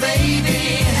on, baby,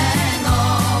 hang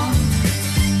on.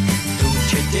 Don't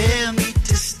you dare me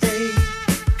to stay,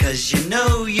 'cause you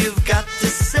know you've got to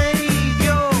save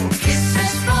your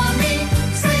kisses for me.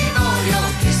 Save all your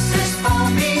kisses for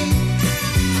me.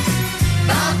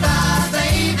 Bye bye,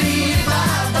 baby,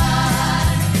 bye bye.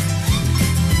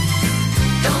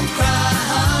 Don't cry,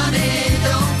 honey,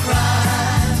 don't cry.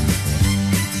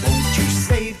 Won't you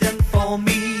save them for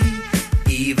me,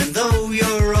 even though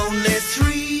you're only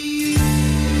 3?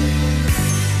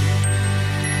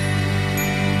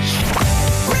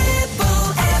 Ribble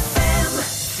FM.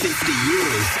 50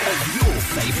 years of your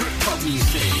favourite pop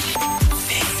music.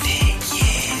 50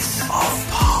 years of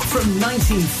pop. From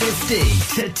 1950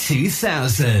 to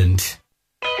 2000.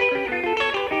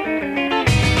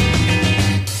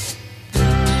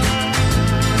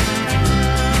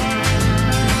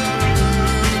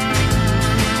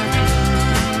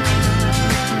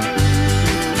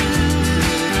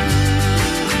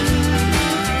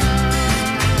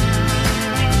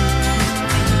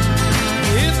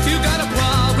 If you got a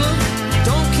problem,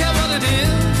 don't care what it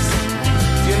is.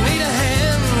 If you need a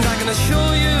hand, I can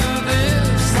assure you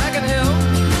this. I can help.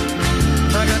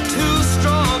 I got 2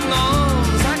 strong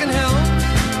arms, I can help.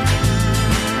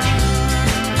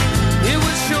 It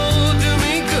would sure do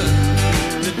me good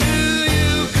to do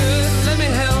you good. Let me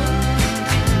help.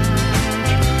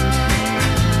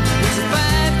 It's a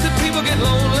fact that people get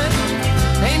lonely,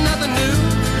 ain't nothing new.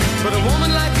 But a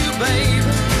woman like you, babe,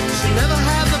 should never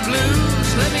have the blues.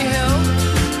 Let me help.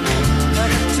 I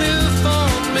got 2 for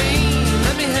me.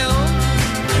 Let me help.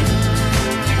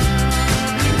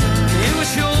 It would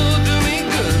sure do me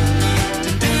good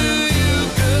to do you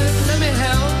good. Let me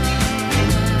help.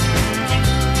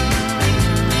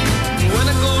 When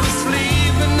I go to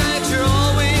sleep at night, you're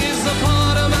always a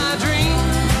part of my dream.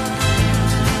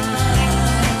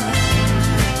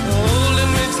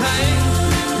 Holding me tight,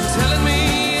 telling me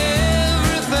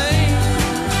everything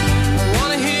I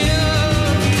wanna hear.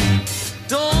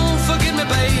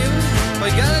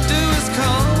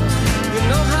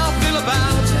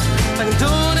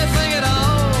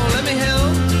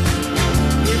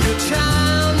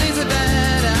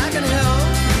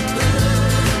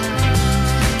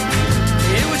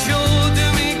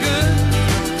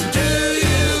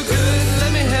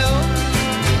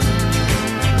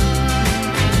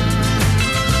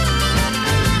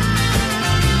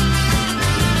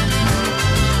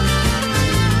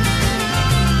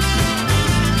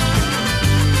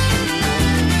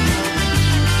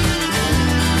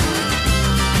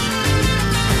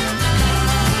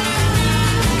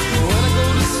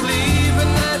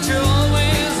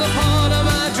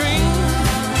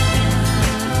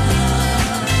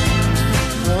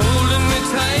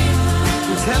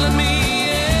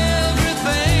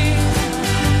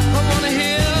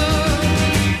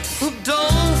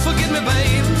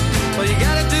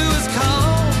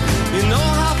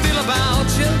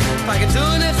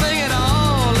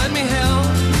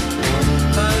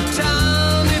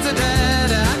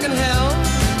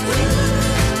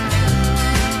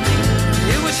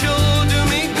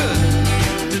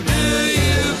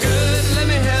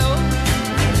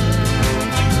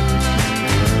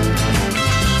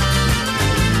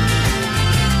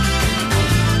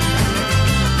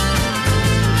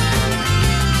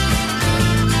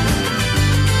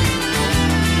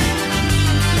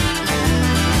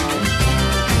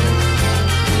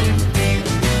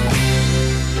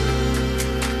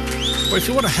 Well, if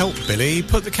you want to help Billy,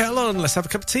 put the kettle on, let's have a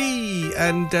cup of tea.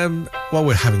 And while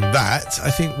we're having that,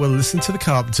 I think we'll listen to the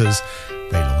Carpenters.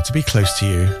 They long to be close to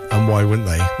you. And why wouldn't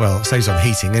they? Well, it saves on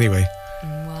heating anyway.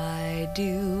 Why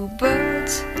do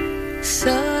birds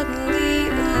suddenly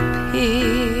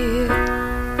appear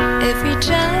every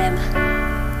time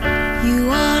you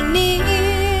are near?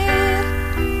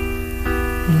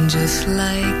 Just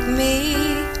like me,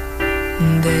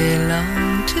 they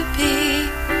long to be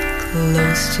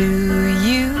close to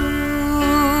you.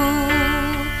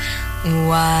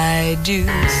 Why do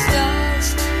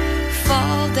stars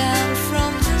fall down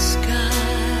from the sky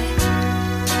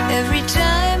every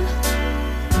time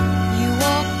you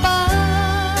walk by?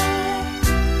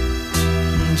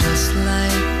 Just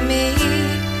like me,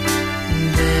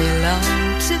 they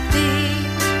long to be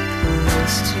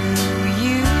close to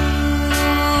you.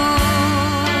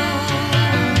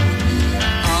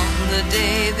 On the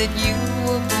day that you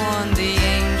were born, the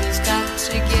angels got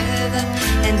together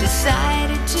and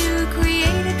decided to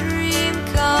create a dream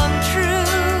come true.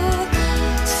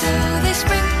 So they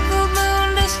sprinkled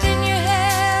moon dust in your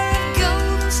hair and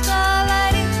golden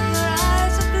starlight in your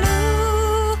eyes of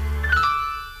blue.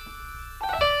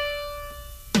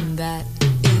 That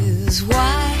is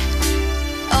why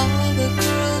all the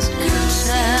girls in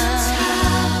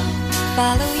town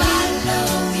follow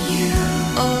you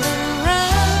all around.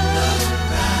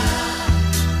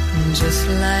 Just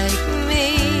like me,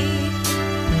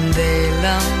 they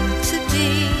long to be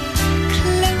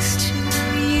close to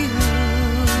you.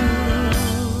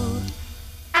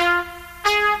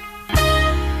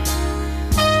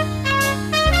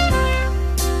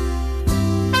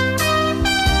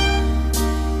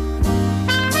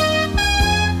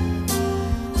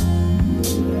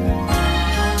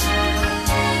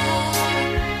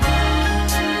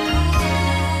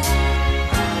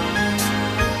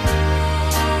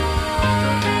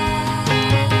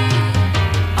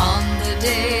 On the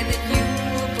day that you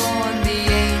were born, the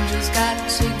angels got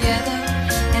together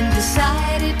and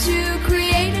decided to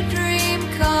create a dream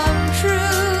come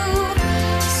true.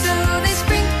 So they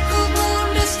sprinkled moon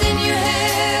dust in your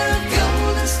hair, a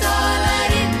golden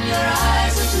starlight in your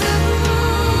eyes of blue.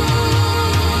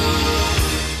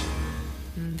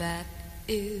 That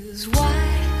is why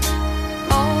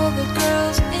all the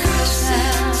girls in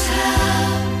town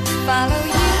follow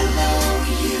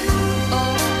you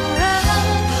all around.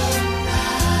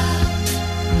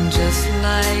 Just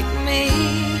like me,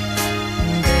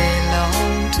 they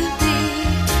long to be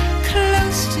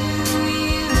close to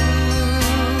you.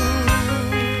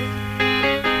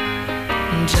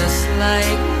 Just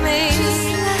like me,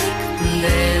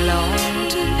 they long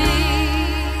to be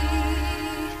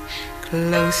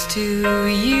close to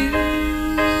you.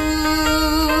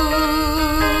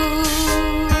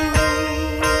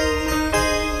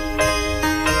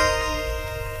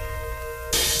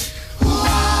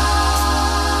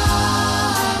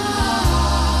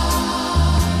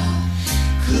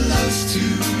 Close to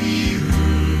you.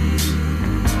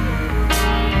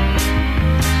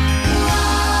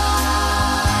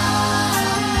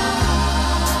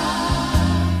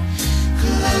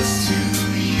 Close to you. Close to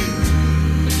you.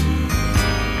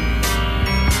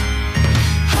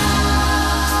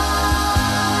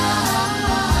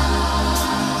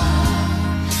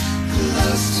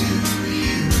 Close to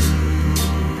you.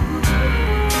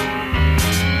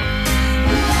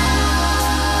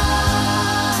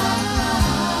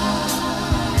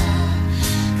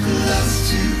 Close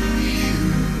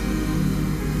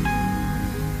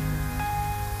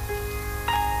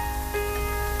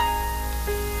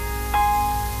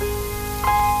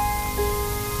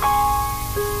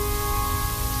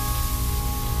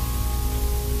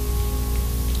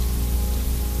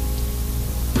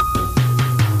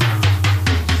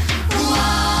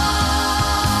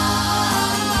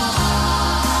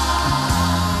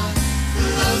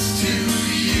to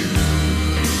you.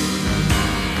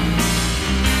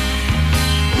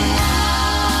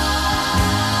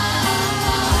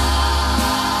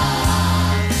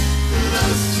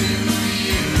 Close to you.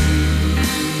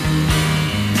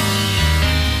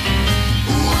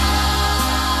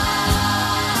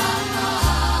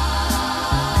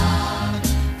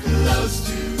 Close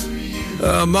to you.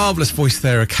 A marvellous voice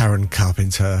there, Karen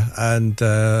Carpenter, and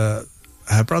her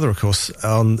brother, of course,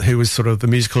 who was sort of the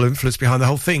musical influence behind the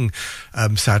whole thing.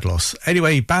 Sad loss.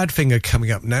 Anyway, Badfinger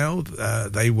coming up now.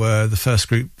 They were the first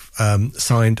group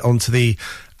signed onto the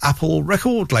Apple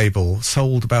record label,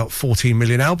 sold about 14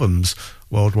 million albums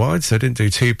worldwide, so didn't do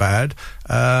too bad.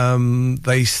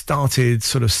 They started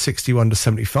sort of 61 to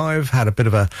 75, had a bit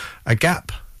of a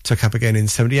gap, took up again in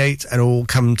 78, and all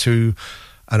come to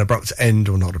an abrupt end,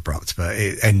 or not abrupt, but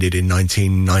it ended in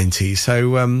 1990.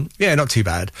 So, yeah, not too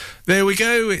bad. There we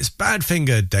go. It's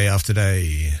Badfinger, Day After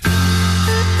Day.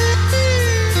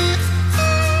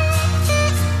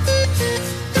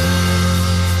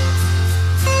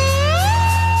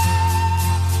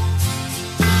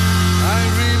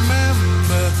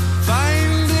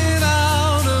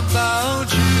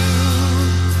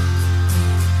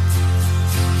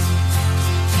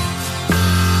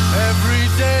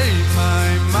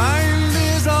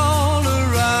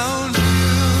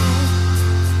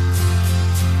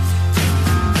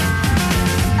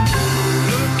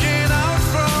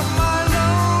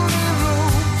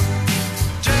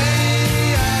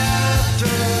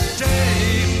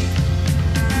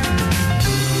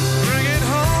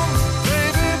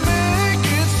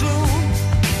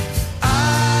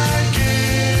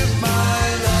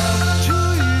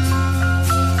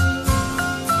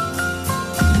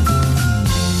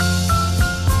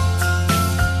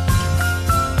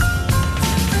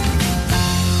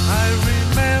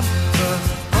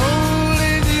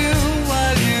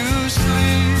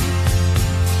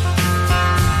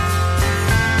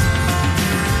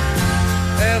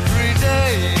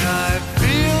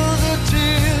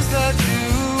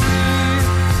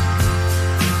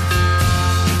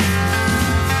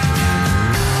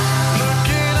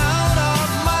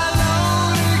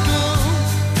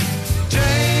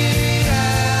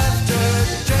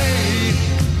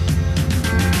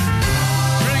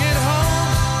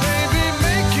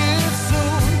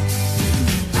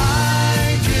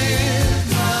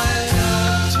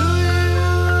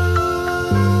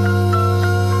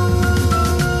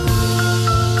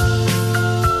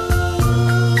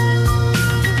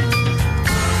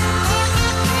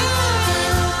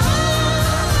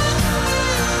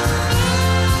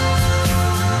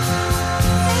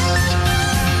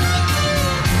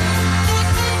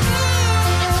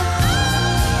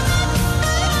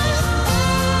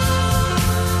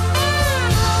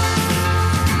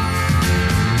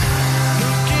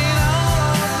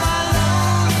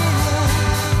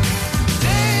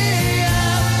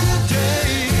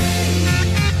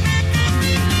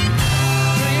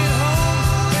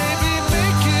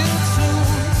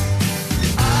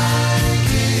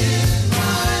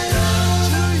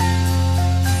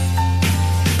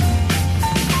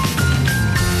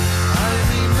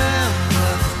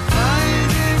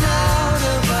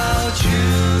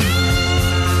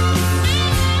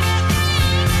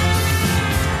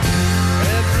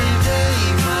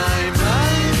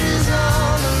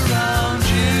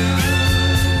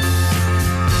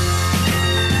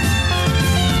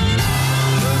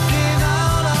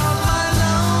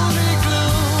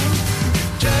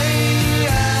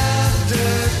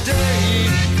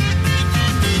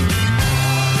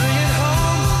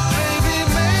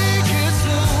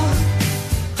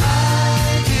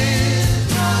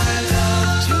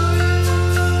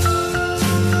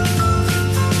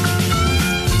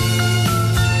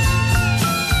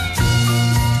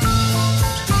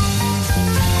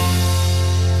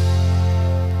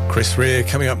 Chris Rea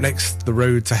coming up next, The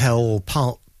Road to Hell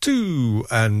Part 2,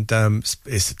 and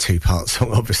it's a two-part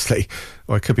song, obviously.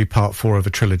 Well, it could be part 4 of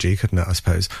a trilogy, couldn't it, I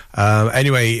suppose?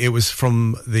 Anyway, it was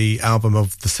from the album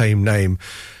of the same name.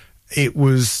 It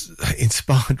was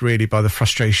inspired really by the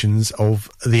frustrations of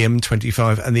the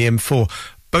M25 and the M4.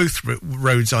 Both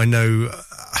roads I know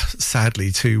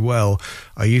sadly too well.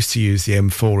 I used to use the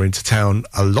M4 into town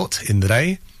a lot in the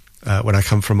day when I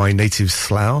come from my native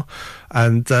Slough,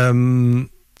 and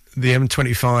the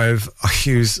M25 I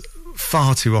use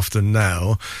far too often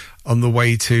now on the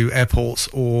way to airports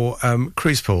or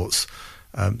cruise ports,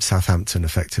 Southampton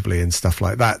effectively, and stuff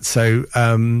like that. So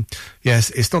yes,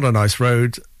 it's not a nice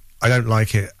road. I don't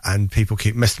like it, and people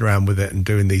keep messing around with it and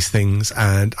doing these things,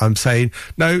 and I'm saying,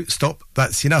 no, stop,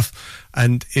 that's enough.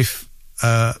 And if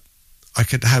I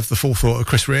could have the forethought of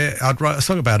Chris Rea, I'd write a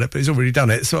song about it, but he's already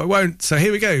done it, so I won't. So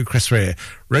here we go, Chris Rea,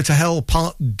 Road to Hell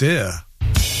Part 2.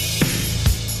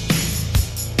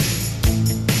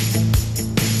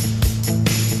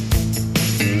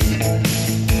 Thank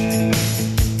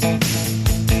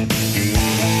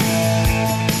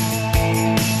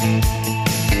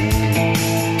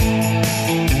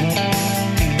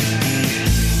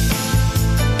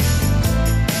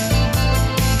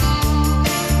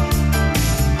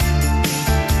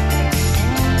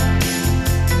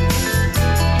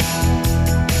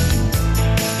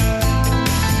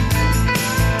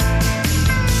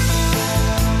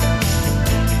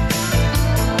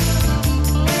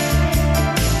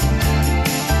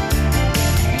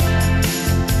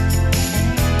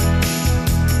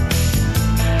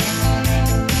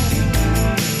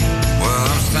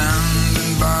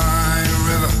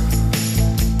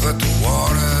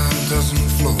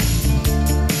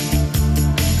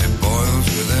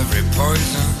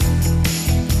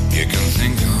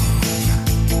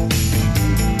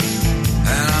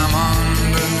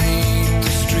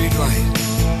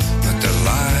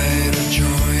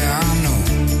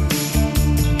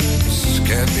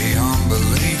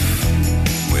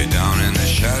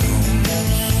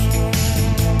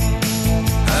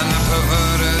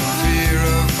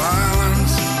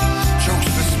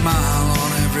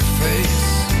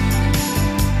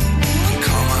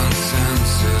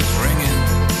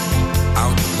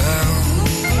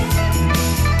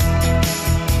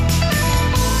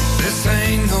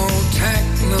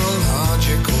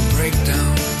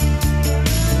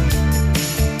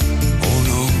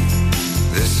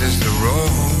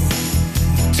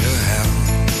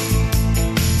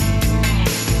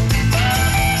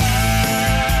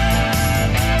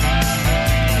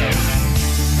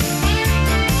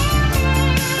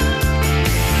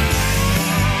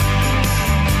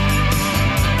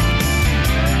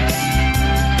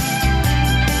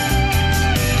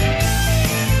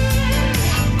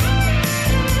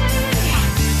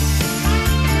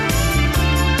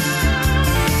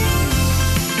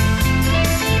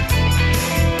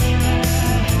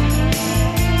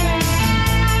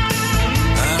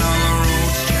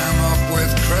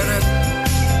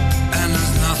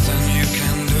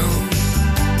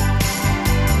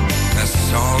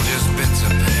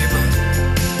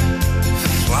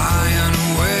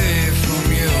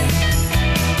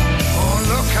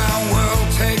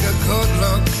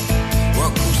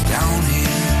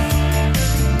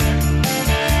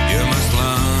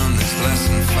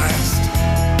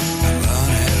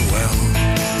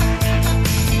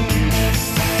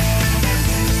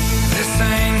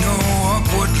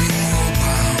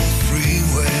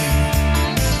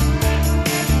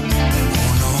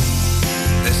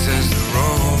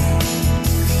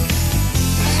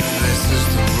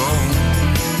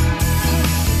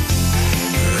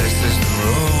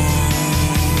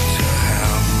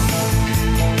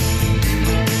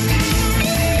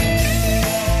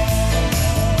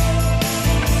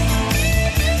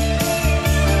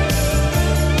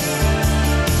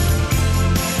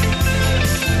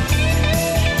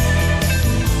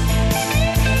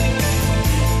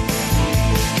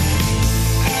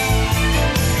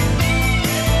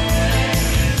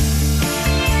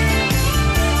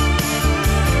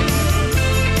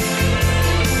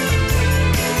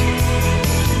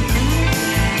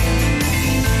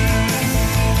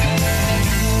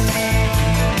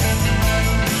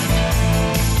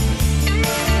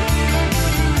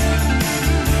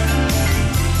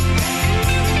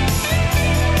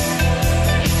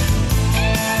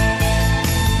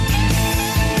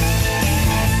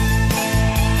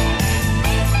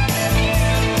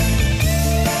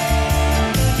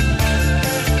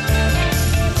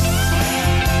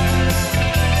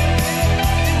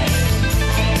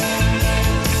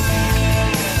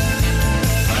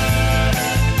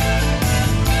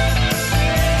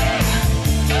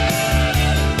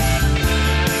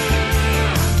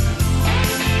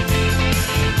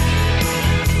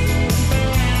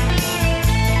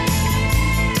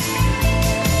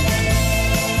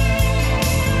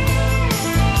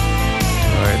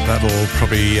That'll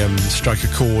probably strike a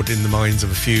chord in the minds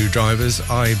of a few drivers,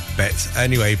 I bet.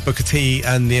 Anyway, Booker T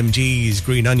and the MGs,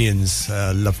 Green Onions.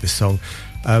 Love this song.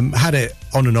 Had it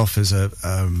on and off as a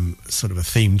sort of a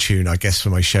theme tune, I guess, for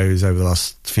my shows over the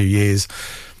last few years.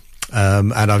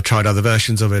 And I've tried other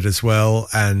versions of it as well.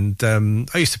 And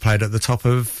I used to play it at the top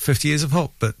of 50 Years of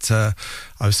Pop, but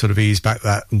I've sort of eased back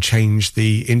that and changed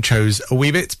the intros a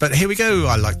wee bit. But here we go.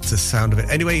 I like the sound of it.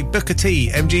 Anyway, Booker T,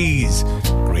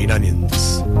 MGs, Green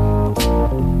Onions.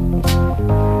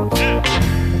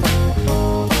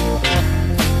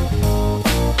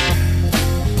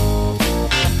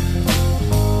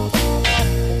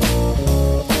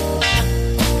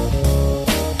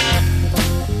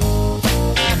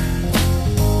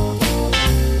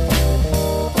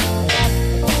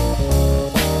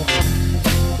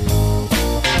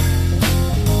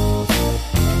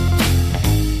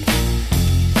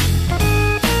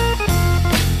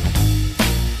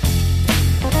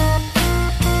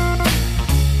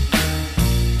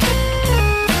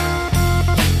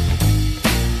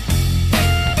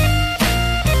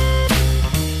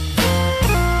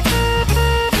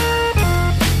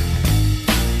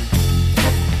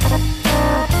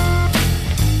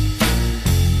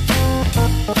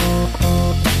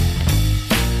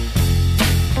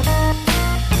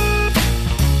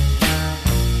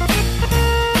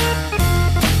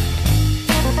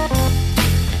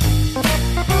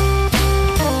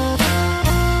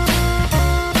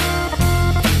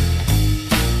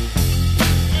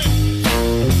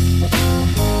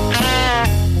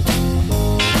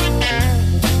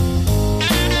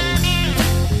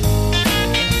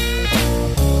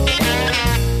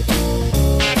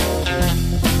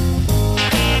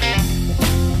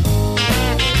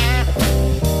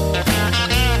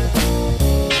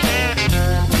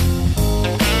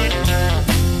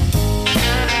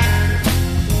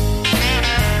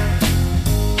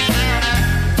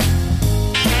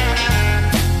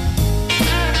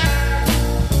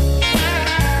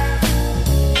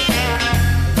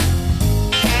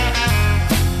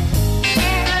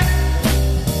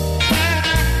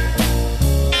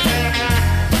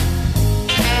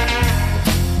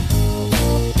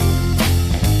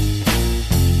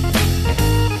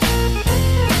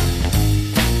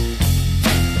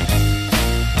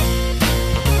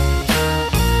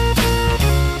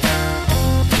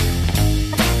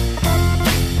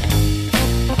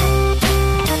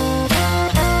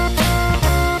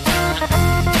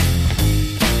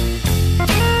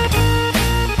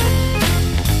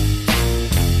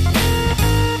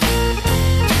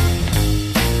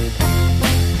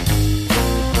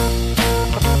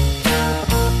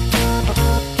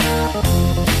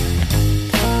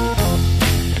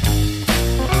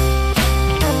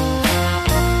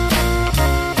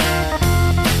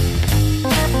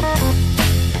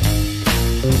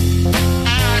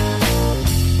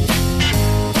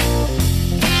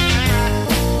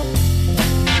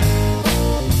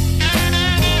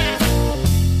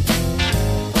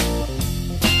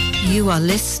 You are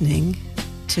listening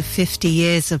to 50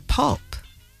 Years of Pop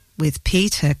with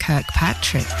Peter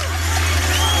Kirkpatrick.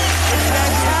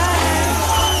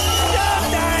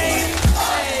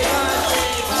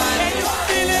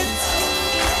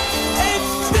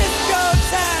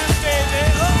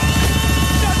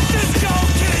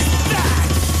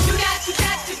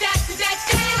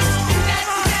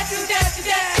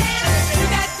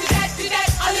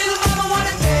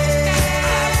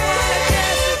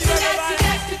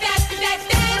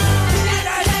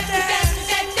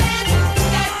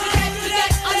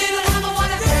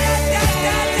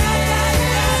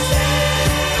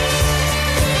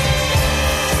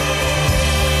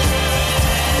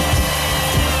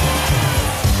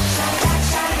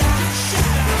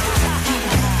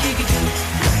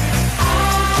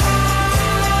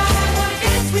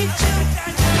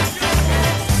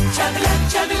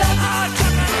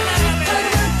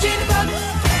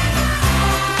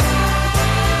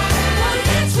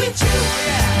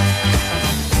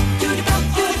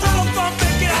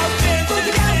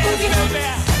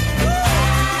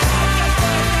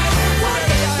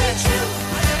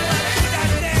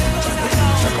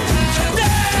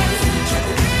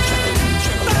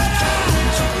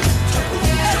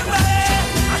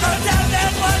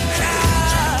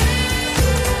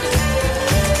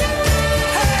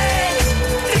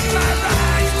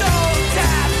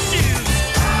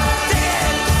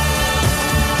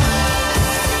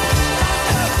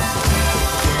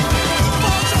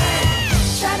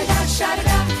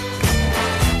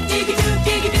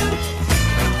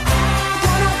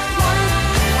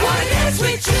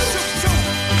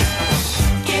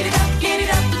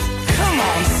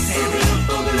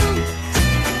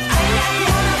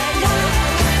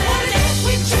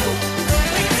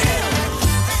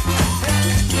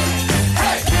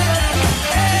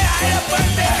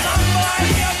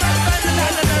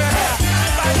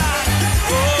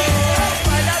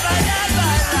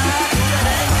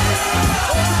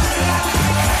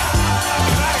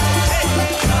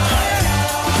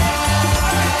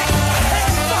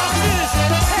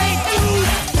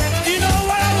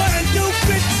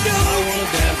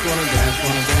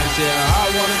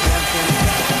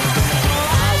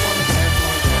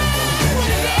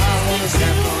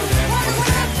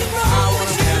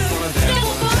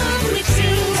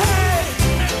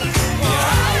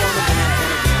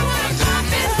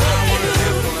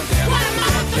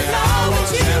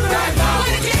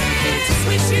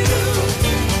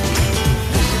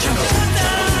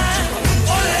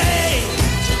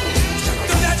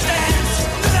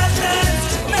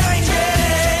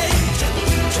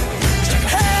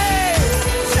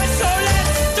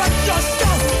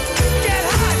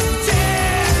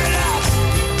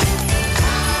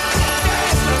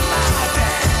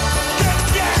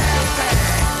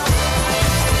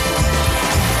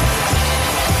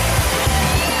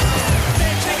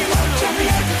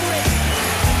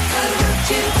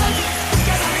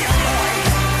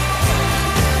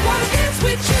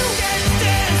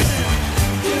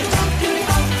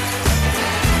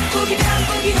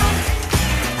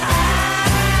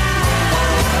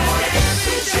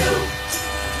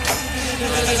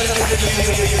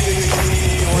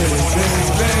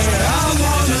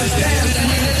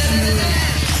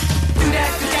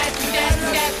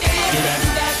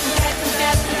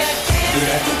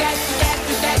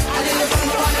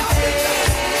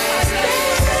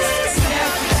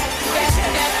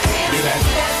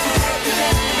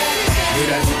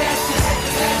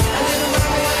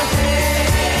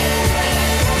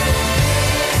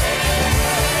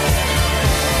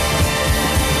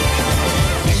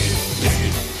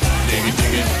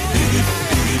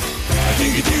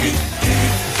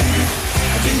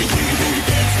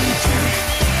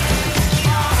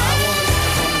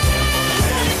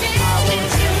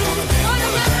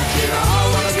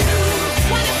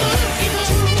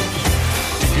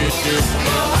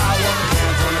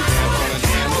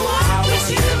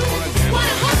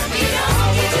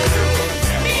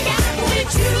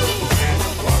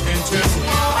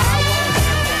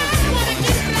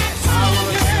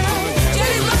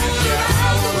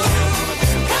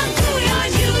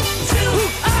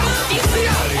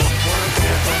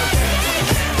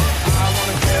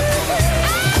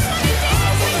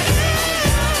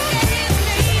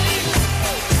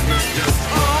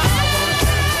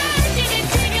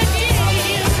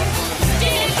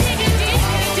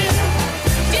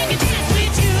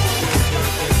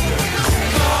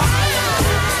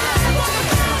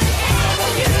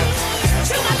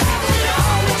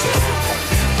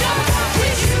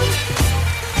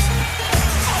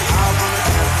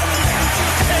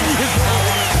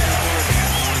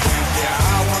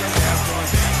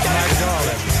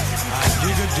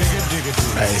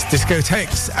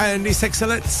 Discotheques and His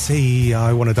Excellency,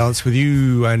 I Want to Dance With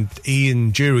You, and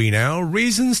Ian Jury now.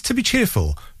 Reasons to be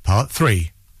Cheerful, Part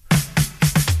 3.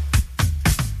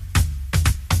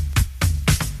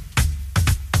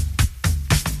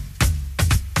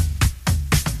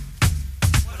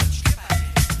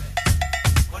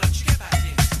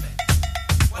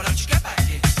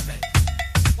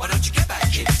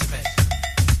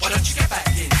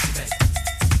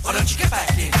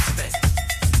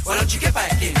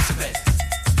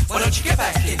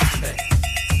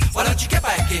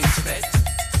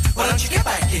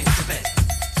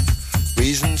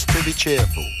 Reasons to be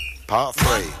cheerful, part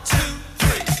 3.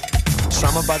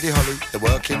 Summer Buddy Holly, the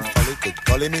working folly, good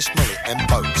golly Miss Molly, and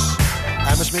boats.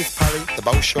 Hammersmith Pally, the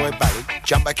Bolshoi Bally,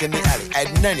 jump back in the alley,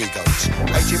 add nanny goats.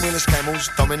 18-wheelers camels,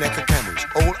 Dominica camels,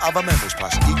 all other mammals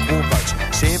plus equal votes.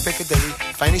 Seeing Piccadilly,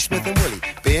 Fanny Smith and Willie,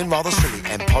 being rather silly,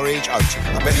 and porridge oats.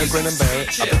 I better grin and bear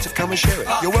it, I better come and share it.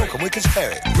 You're welcome, we can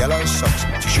spare it. Yellow socks,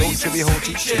 too short to be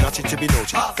haughty, too nutty to be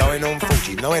naughty. Going on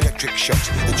 40, no electric shocks.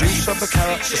 The juice of the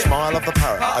carrot, the smile of the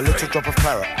parrot, a little drop of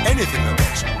claret, anything that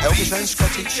works. Elvis and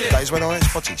Scotty, days when I ain't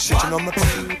spotty, sitting on the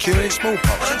potty, curing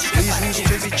smallpox. Reasons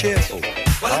to be cheerful,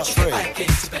 part 3.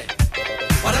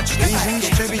 Reasons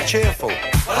to be cheerful,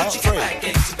 part 3.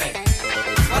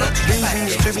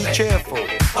 Reasons to be cheerful,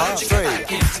 part 3.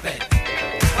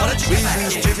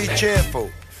 Reasons to be cheerful.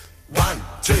 1,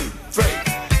 2, 3.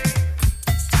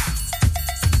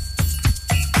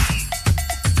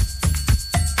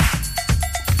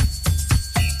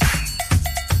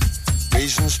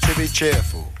 Reasons to be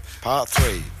cheerful, part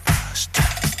 3. First.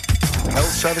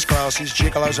 Health service glasses,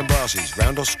 gigolos and brasses,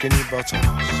 round or skinny bottoms.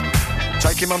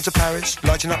 Taking mum to Paris,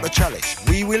 lighting up the chalice.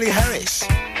 Wee Willie Harris.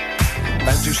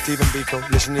 Bantu Stephen Biko,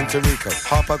 listening to Rico.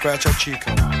 Harpo Groucho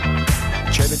Chico.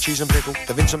 Cheddar cheese and pickle,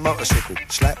 the Vincent motorcycle.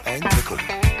 Slap and tickle.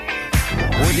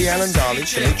 Woody Allen Darley,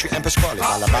 Dimitri and Pasquale.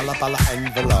 Balla Balla Balla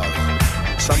and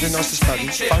Valari. Sunday nice to study,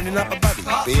 phoning up a buddy.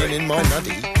 Being in my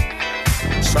nutty.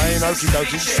 Saying okie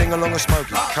dokie, sing along a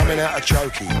smoky. Coming out a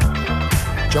chokey.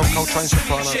 John Coltrane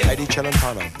soprano, Eddie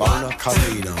Celentano, Bona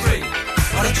Carlino.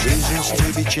 Reasons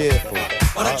to be cheerful,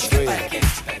 part 3.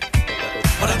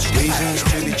 Reasons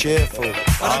to be cheerful,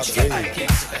 part 3.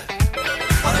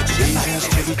 Reasons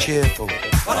to be cheerful,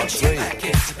 part 3.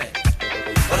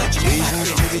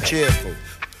 Reasons to be cheerful.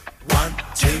 1,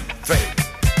 2, 3.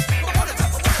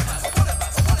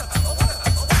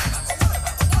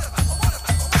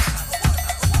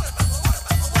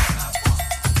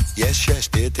 Yes, yes,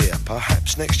 dear, dear,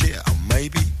 perhaps next year, or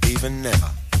maybe even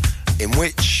never. In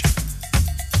which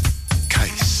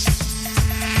case...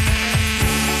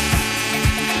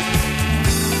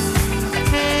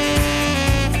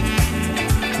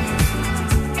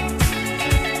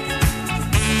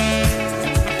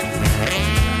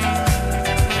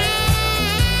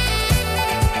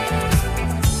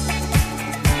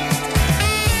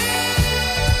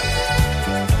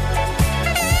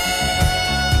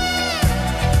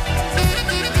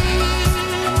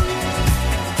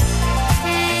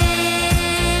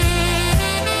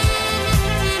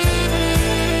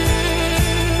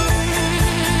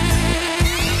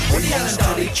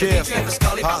 cheerful.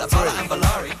 Part 3.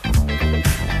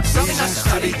 Reasons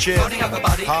to be cheerful.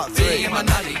 Part 3.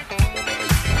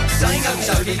 Reasons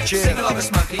to be cheerful.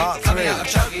 Part 3.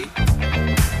 Reasons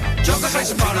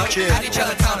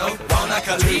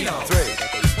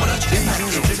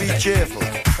to be cheerful. Part 3. Reasons to be cheerful.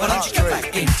 Part 3.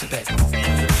 Reasons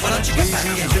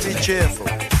to be cheerful.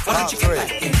 Part 3.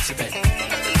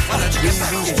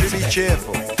 Reasons to be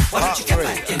cheerful. Part 3.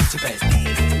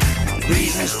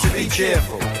 Reasons to be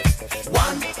cheerful.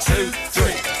 1, 2,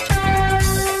 3.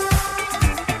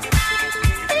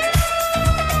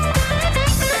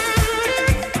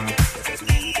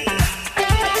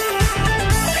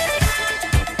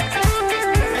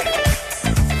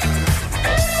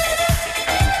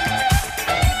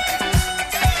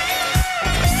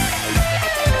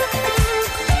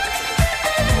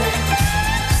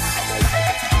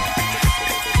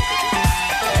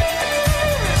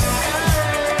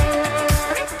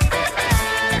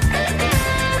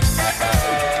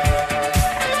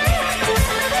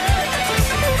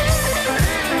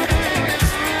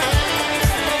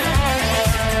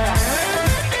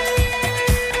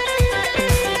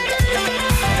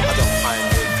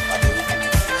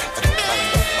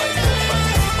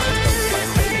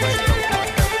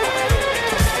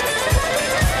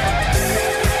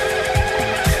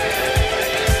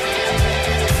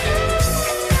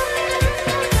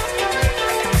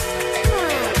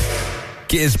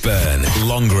 Gisborne,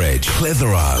 Longridge,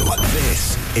 Clitheroe.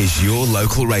 This is your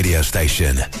local radio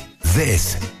station.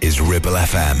 This is Ribble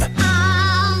FM.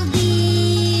 I'll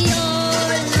be your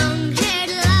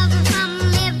long-haired lover from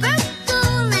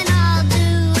Liverpool, and I'll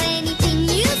do anything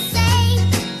you say.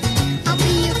 I'll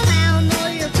be your clown or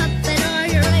your puppet or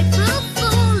your April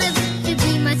fool. If you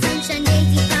be my sunshine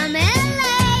daisy from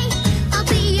LA, I'll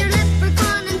be your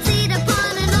leprechaun and sit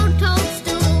upon an old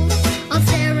toadstool. I'll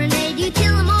serenade you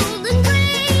till I'm old and gray.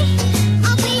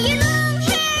 I'll be your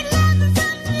long-haired lover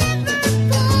from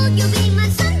Liverpool. You'll be my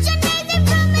sunshine daisy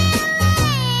from LA.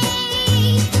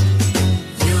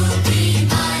 You'll be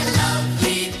my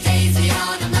lovely daisy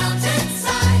on a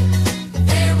mountainside.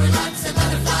 There were lots of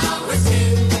other flowers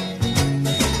too,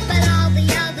 but all the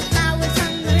other flowers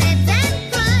hung their heads and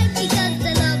cried because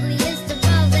the loveliest of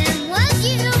all them was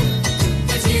you.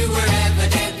 'Cause you were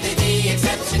evidently the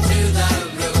exception to the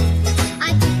rule. I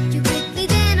kicked you quickly,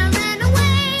 then I ran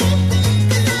away.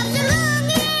 'Cause I'm the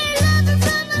long-haired lover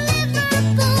from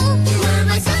Liverpool. You were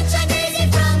my sunshine daisy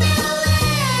from LA.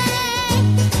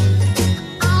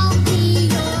 I'll be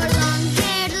your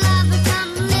long-haired lover from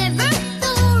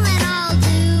Liverpool, and I'll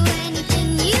do anything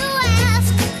you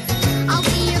ask. I'll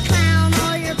be your clown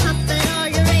or your puppet or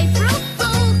your April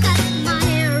fool. Cut my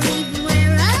hair or even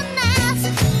wear a mask.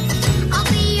 I'll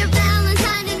be your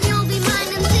Valentine and you'll be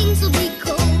mine, and things will be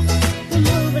cool. We'll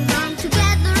move along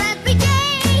together every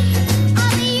day.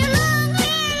 I'll be your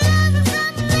long-haired lover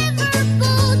from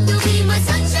Liverpool. You'll be my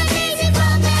sunshine daisy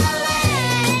from LA.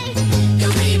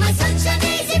 You'll be my sunshine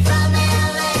daisy from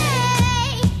LA.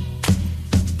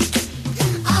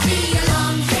 I'll be your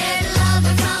long-haired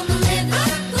lover from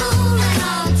Liverpool, and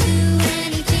I'll do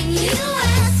anything you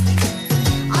ask.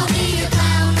 I'll be your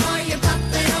clown or your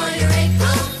puppet or your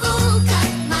April fool.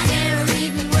 Cut my hair or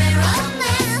even wear a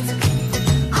mask.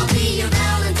 I'll be your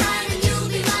Valentine and you'll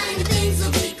be mine, and things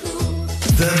will be cool.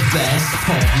 The best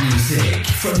pop music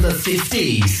from the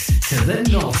 50s to the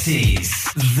noughties.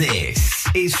 This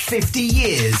is 50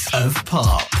 years of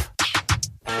pop.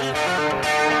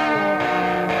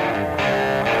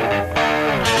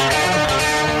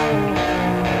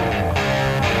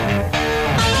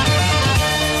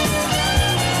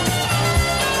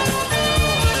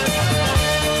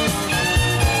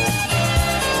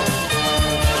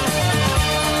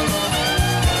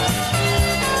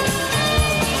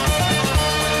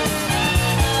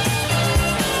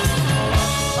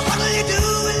 What are you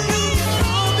doing, you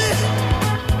zombie?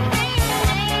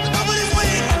 Nobody's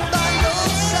waiting by your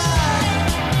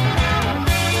side.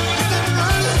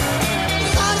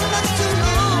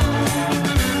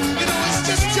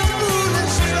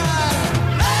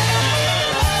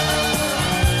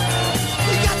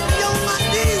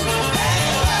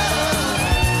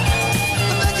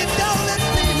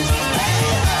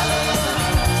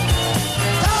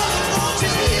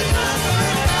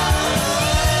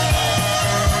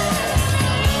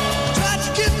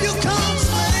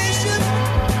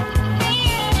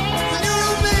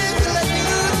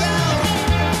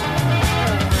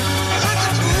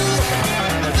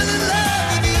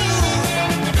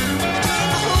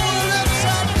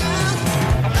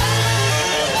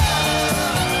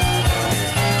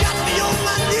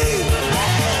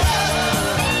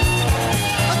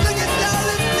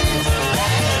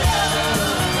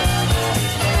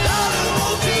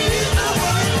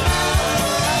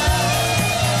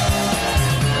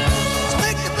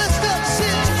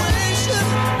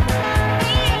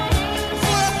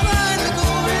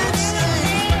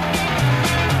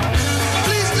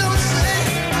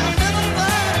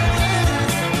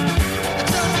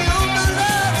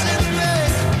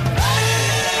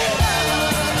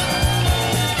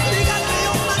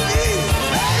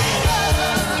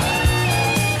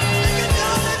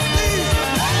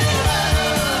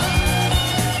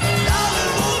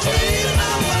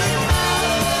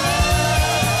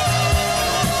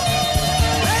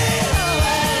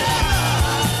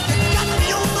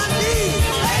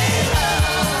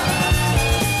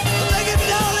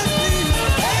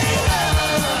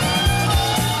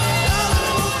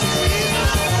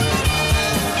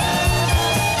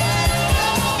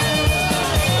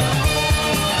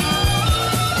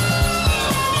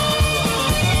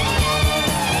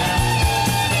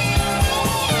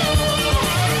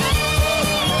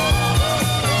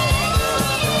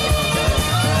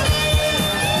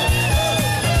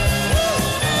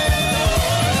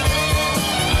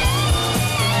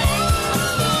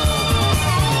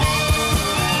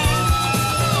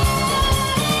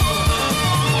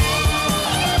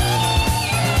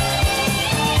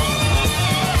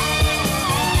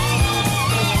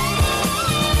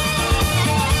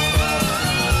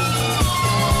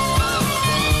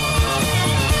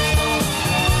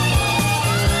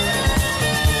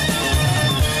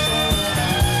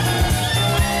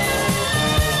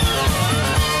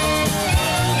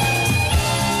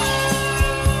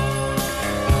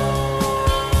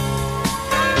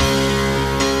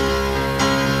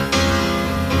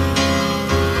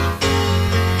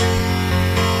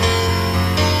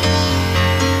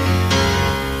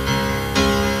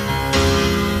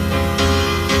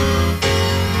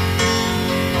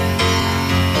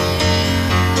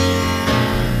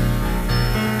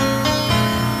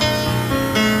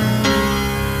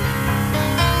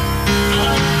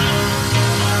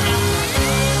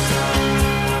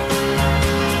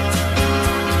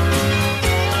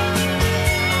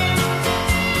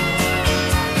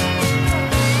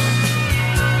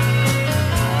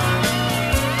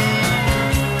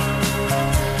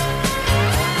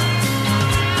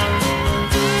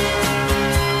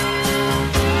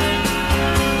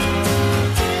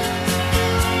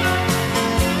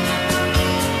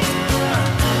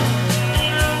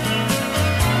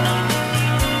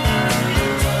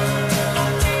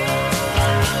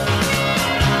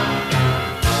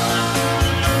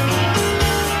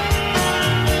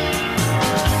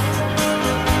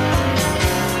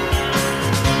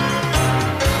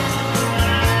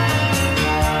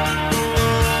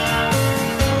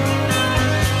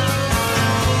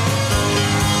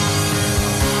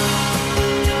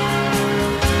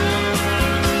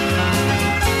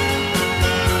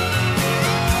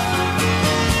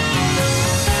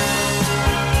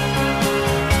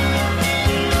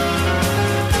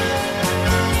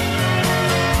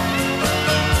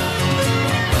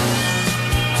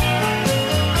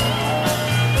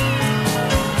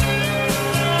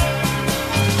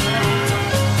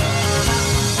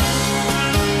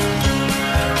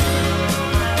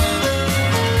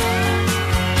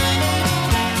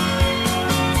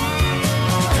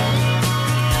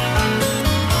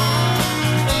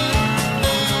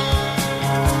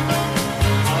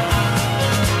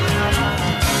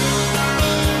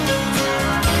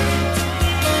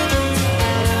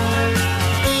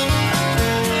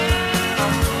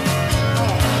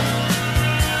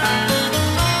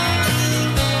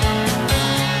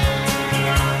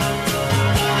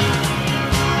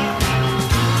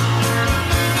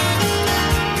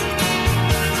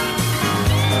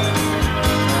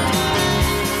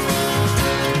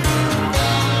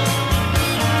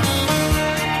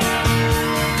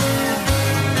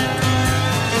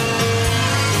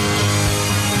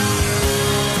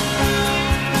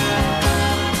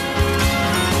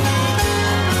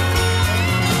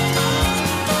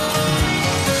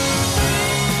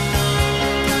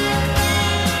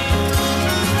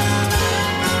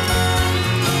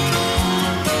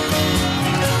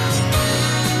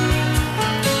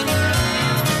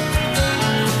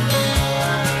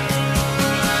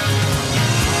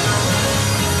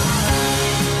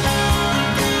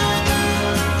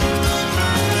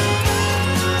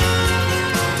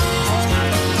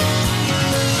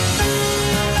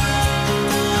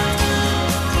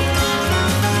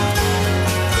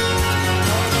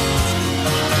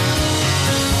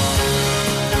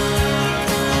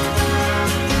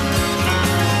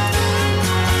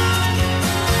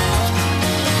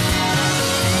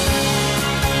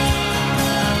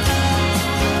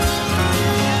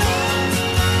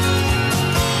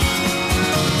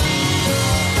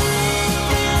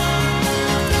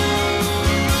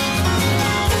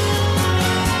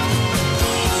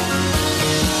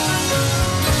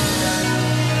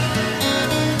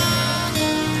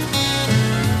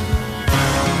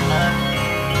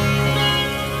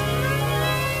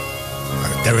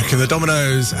 Eric and the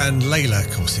Dominoes and Layla.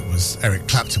 Of course, it was Eric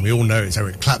Clapton. We all know it's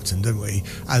Eric Clapton, don't we?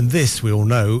 And this, we all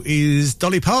know, is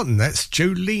Dolly Parton. That's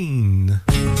Jolene.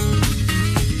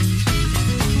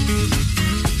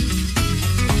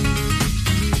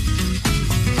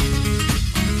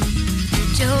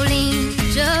 Jolene,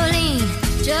 Jolene,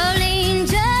 Jolene,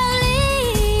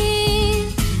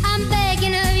 Jolene, I'm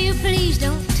begging of you, please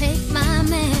don't take my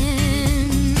man.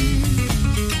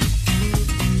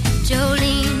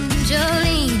 Jolene,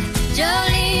 Jolene,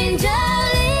 Jolene,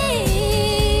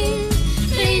 Jolene,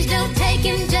 please don't take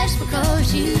him just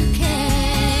because you can.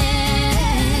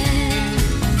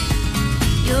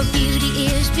 Your beauty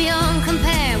is beyond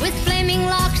compare, with flaming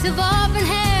locks of auburn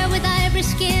hair, with ivory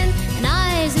skin and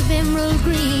eyes of emerald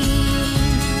green.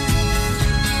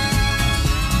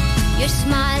 Your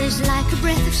smile is like a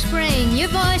breath of spring, your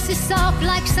voice is soft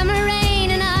like summer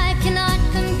rain, and I cannot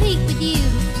compete with you,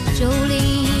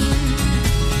 Jolene.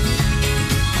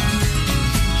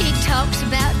 He talks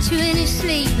about you in his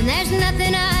sleep, and there's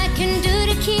nothing I can do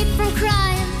to keep from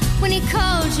crying when he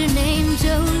calls your name,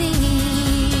 Jolene.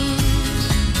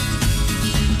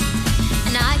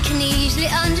 And I can easily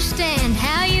understand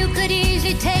how you could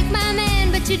easily take my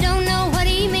man, but you don't know what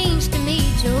he means to me,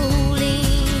 Jolene.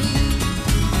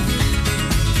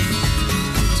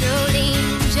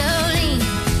 Jolene, Jolene,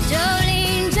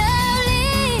 Jolene,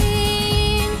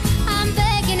 Jolene, I'm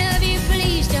begging of you,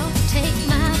 please don't take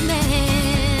my man.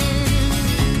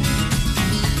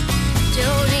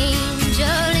 Jolene,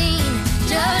 Jolene,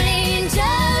 Jolene,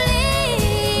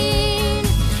 Jolene,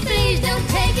 please don't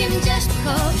take him just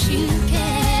because you can.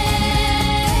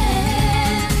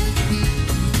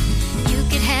 You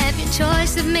could have your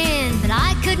choice of men, but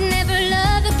I could never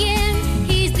love again.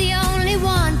 He's the only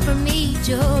one for me,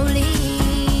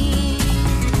 Jolene.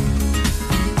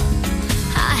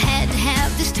 I had to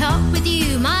have this talk with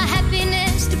you. My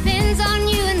happiness depends on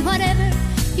you and whatever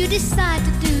you decide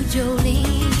to do,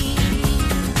 Jolene.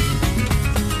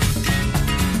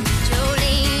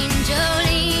 Jolene,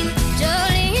 Jolene,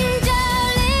 Jolene,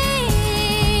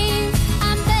 Jolene,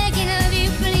 I'm begging of you,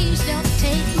 please don't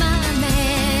take my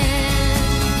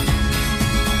man.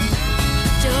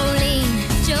 Jolene,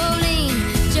 Jolene,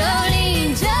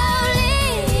 Jolene,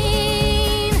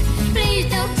 Jolene, please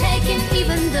don't take him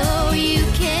even though you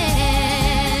can.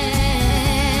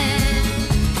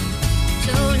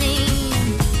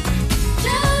 Jolene,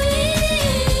 Jolene.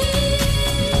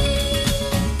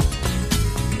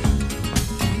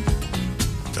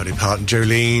 Dolly Parton,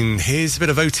 Jolene. Here's a bit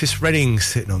of Otis Redding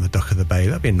sitting on the dock of the bay.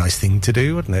 That'd be a nice thing to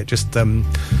do, wouldn't it? Just a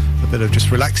bit of just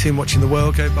relaxing, watching the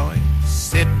world go by.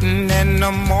 Sitting in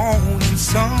the morning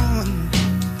sun,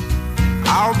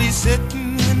 I'll be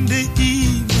sitting when the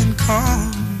evening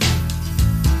comes,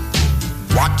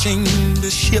 watching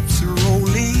the ships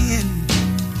roll in,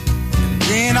 and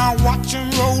then I'll watch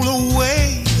them roll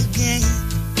away again.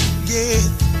 Yeah,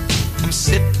 I'm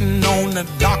sitting on the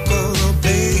dock of the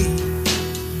bay,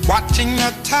 watching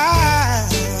the tide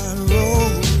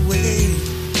roll away.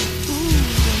 Ooh,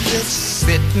 I'm just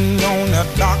sitting on the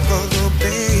dock of the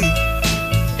bay,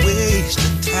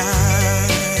 wasting time.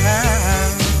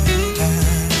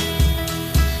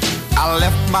 I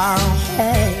left my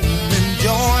home in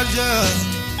Georgia,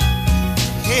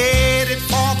 headed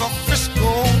for the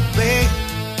Frisco Bay,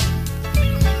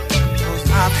 'cause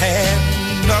I've had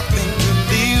nothing to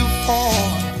live for,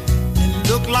 and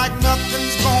look like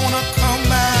nothing's gonna come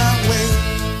my way.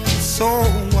 So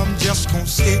I'm just gonna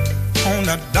sit on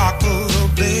the dock of the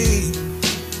bay,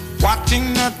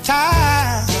 watching the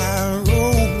tide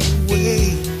roll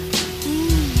away.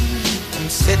 I'm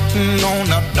sitting on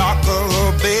the dock of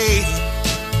the bay,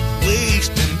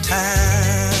 wasting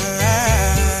time.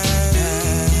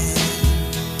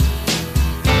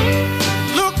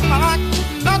 Look like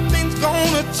nothing's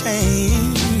gonna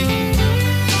change,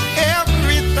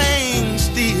 everything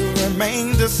still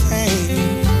remains the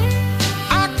same.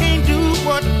 I can't do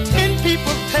what 10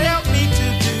 people tell me to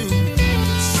do,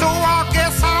 so I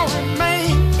guess I'll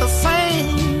remain the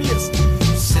same. Yes,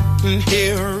 sitting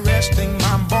here resting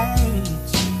my bones,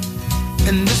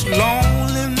 and this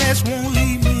loneliness won't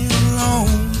leave me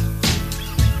alone.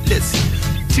 Listen,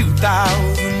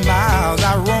 2,000 miles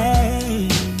I roam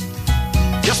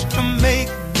just to make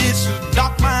this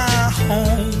dock my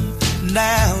home.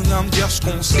 Now I'm just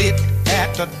gonna sit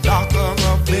at the dock of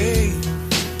a bay,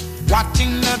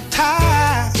 watching the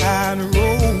tide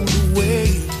roll away.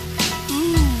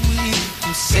 Ooh,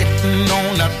 I'm sitting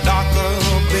on the dock of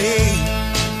a bay,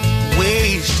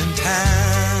 wasting time.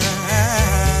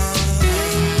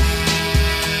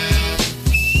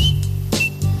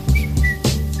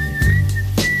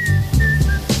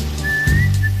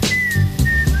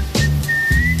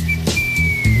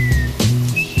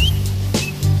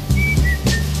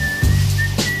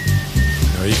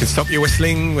 You can stop your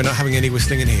whistling. We're not having any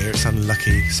whistling in here. It's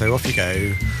unlucky. So off you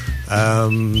go.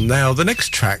 Now, the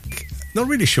next track, not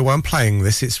really sure why I'm playing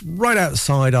this. It's right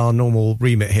outside our normal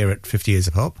remit here at 50 Years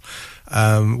of Pop,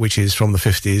 which is from the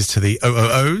 50s to the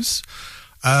 00s.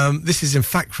 This is, in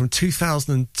fact, from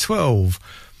 2012.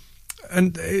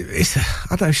 And it's,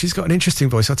 I don't know, she's got an interesting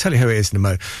voice. I'll tell you who it is in a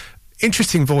moment.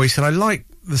 Interesting voice, and I like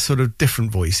the sort of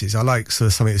different voices. I like sort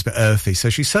of something that's a bit earthy. So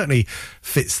she certainly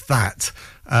fits that.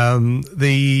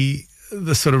 The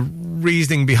sort of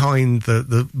reasoning behind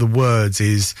the words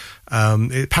is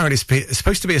apparently it's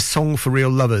supposed to be a song for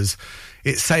real lovers.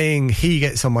 It's saying he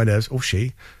gets on my nerves, or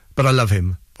she, but I love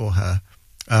him or her.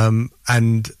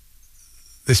 And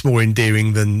it's more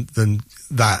endearing than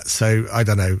that. So I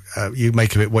don't know. You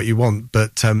make of it what you want,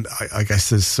 but I guess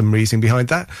there's some reasoning behind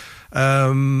that.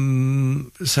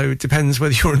 So it depends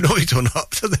whether you're annoyed or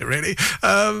not, doesn't it, really?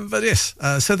 But yes,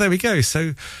 so there we go.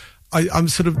 So I'm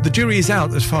sort of, the jury is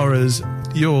out as far as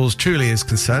yours truly is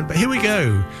concerned, but here we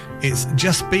go. It's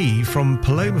Just Be from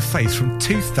Paloma Faith from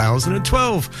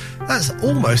 2012. That's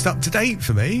almost up to date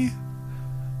for me.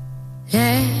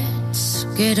 Let's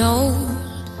get old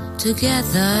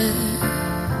together.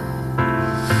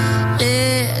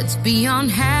 Let's be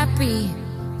unhappy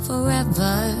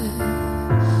forever.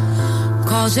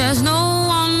 'Cause there's no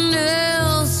one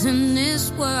else in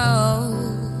this world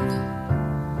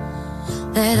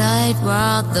that I'd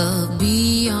rather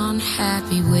be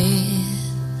unhappy with.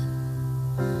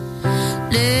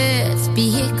 Let's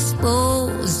be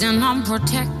exposed and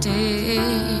unprotected.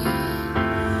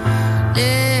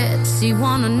 Let's see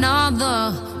one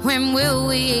another when we're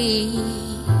weak.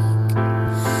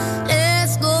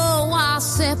 Let's go our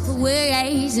separate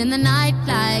ways in the night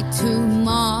like two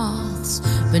moths,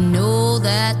 but know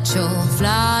that you're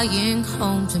flying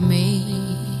home to me.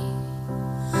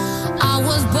 I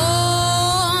was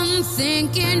born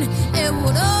thinking it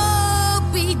would all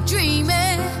be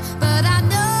dreaming, but I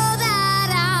know that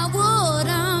I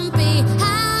wouldn't be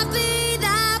happy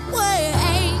that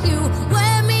way. You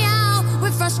wear me out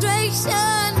with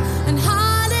frustration and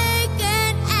heartache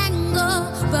and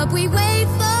anger, but we wait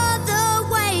for the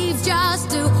wave just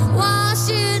to wash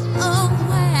it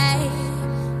away.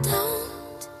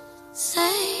 Don't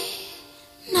say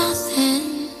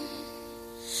nothing,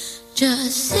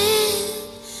 just sit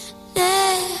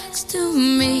next to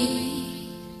me.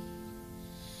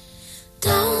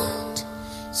 Don't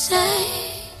say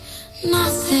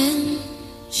nothing.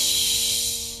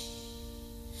 Shh.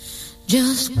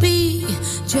 Just be,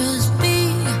 just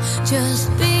be, just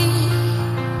be.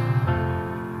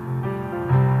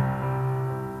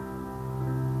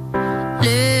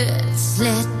 Let's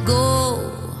let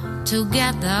go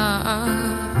together.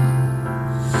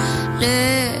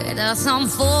 Let us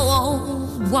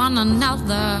unfold one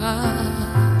another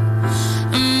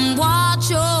and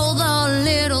watch all the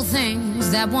little things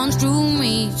that once drew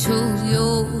me to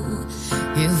you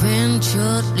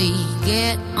eventually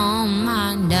get on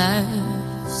my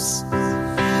nerves.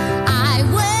 I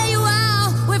wear you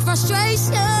out with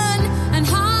frustration and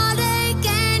heartache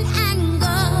and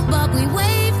anger, but we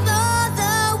wait for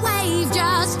the wave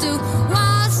just to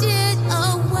wash it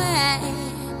away.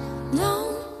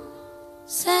 Don't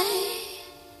say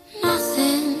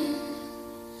nothing,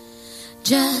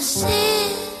 just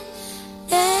sit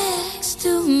next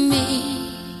to me.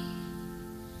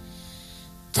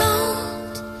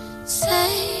 Don't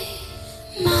say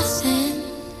nothing.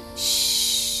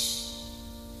 Shh.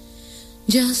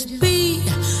 Just be,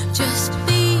 just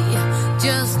be,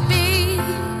 just be.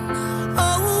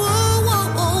 Oh, oh,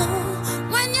 oh, oh.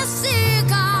 When you're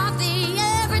sick of the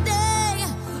everyday.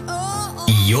 Oh, oh.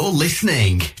 You're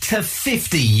listening to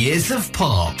 50 Years of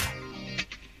Pop.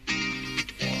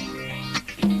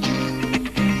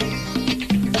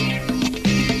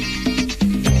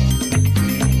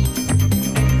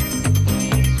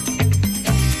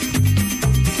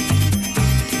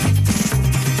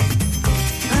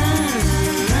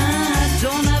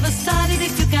 Don't ever start it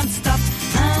if you can't stop.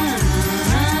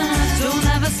 Don't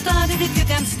ever start it if you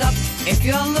can't stop. If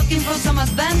you're looking for some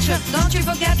adventure, don't you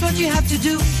forget what you have to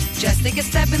do. Just take a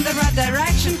step in the right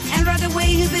direction, and right away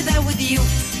he'll be there with you.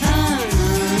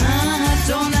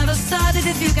 Don't ever start it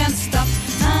if you can't stop.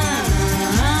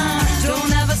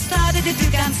 Don't ever start it if you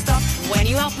can't stop. When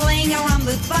you are playing around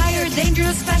with fire,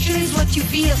 dangerous passion is what you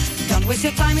feel. Don't waste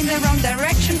your time in the wrong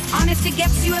direction. Honesty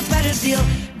gets you a better deal.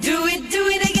 Do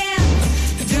it again.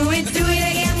 Do it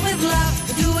again with love.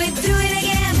 Do it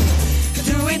again.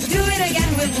 Do it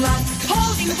again with love.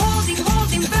 Hold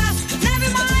him fast. Never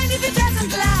mind if it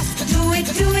doesn't last. Do it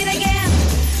again.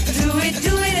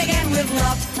 Do it again with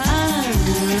love.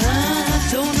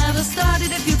 Don't ever start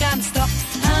it if you can't stop.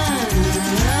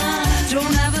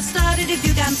 if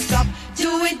you can't stop.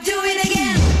 Do it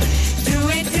again. Do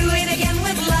it again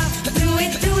with love. Do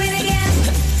it again.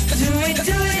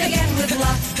 Do it again with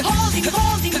love. Hold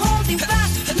him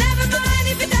fast. Never mind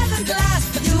if it doesn't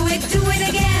last. Do it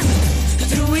again.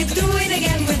 Do it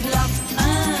again with love.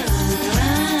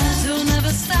 Don't ever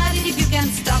start it if you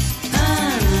can't stop.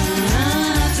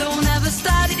 Don't ever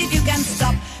start it if you can't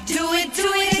stop. Do it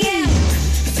again.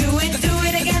 Do it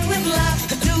again with love.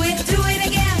 Do it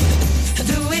again.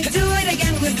 Do it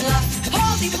again with love.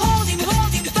 Hold him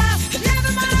fast.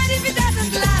 Never mind if it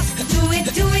doesn't last. Do it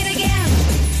again.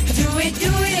 Do it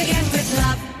again with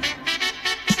love.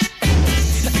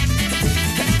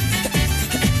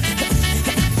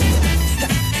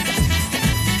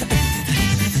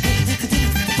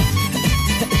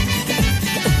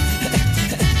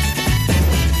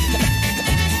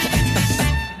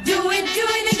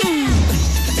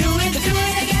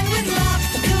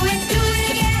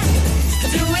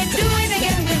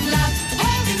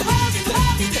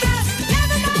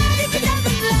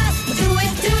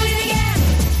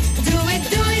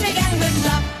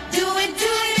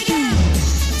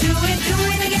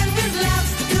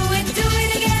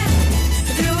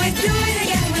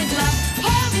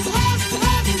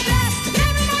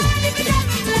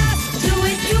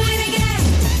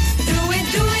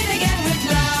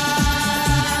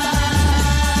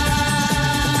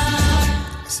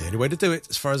 Way to do it,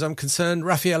 as far as I'm concerned.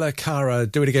 Raffaella Cara,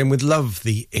 Do It Again with Love,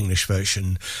 the English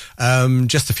version.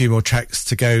 Just a few more tracks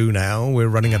to go now. We're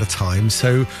running out of time,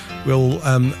 so we'll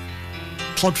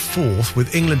plod forth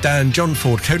with England Dan John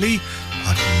Ford Coley.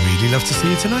 I'd really love to see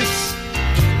you tonight.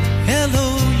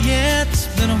 Hello, yeah, it's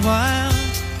been a while.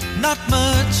 Not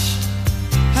much.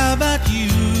 How about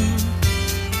you?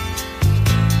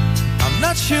 I'm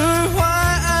not sure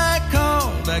why I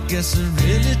called. I guess I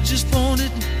really just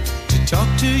wanted to talk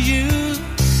to you.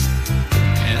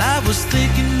 And I was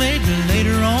thinking maybe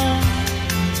later on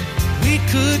we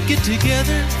could get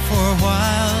together for a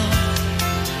while.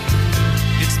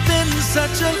 It's been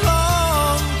such a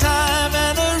long time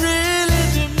and I really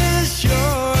do miss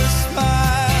your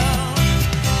smile.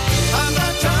 I'm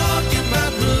not talking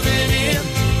about moving in,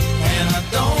 and I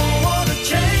don't want to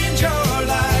change your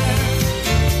life,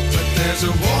 but there's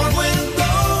a warm wind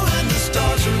blowing the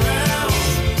stars around,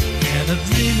 and I'd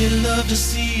really love to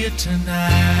see you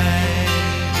tonight.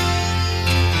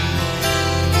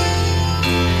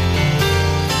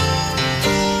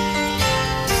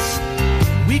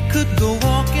 We could go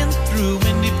walking through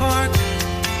Windy Park,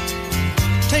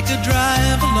 take a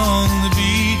drive along the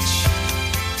beach,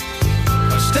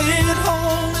 or stay at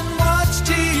home and watch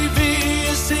TV.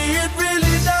 You see, it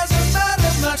really doesn't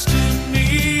matter much to me.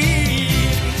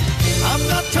 I'm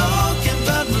not talking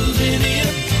about moving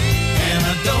in, and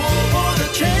I don't want to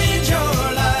change your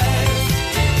life,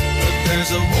 but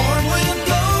there's a warm wind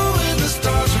blowing the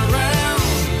stars around,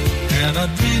 and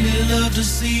I'd really love to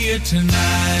see you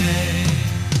tonight.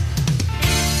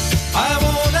 I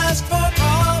won't ask for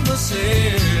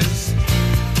promises,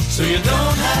 so you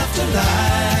don't have to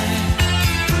lie.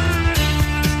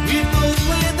 We both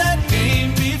played that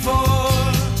game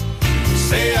before.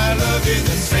 Say I love you,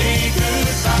 then say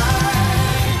goodbye.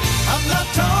 I'm not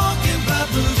talking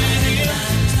about moving in,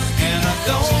 and I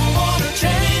don't want to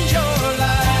change your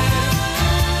life,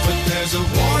 but there's a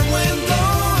warm wind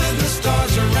blowing the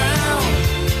stars around,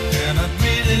 and I'd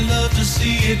really love to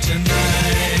see you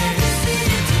tonight.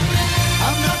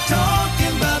 I'm not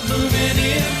talking about moving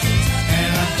in,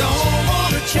 and I don't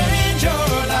want to change your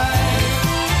life,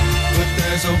 but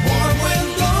there's a warm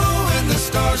wind blowing the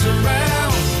stars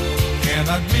around, and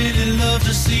I'd really love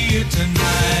to see you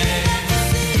tonight.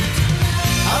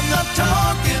 I'm not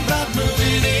talking about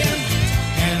moving in,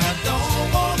 and I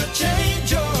don't want to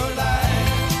change your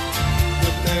life,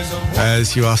 but there's a warm...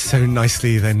 As you are so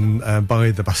nicely then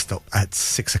by the bus stop at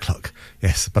 6 o'clock.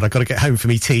 Yes, but I've got to get home for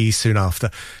me tea soon after.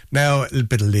 Now, a little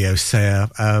bit of Leo Sayer.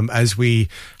 As we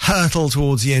hurtle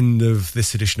towards the end of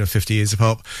this edition of 50 Years of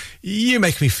Pop, you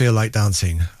make me feel like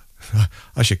dancing.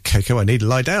 I should, Coco, I need to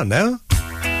lie down now.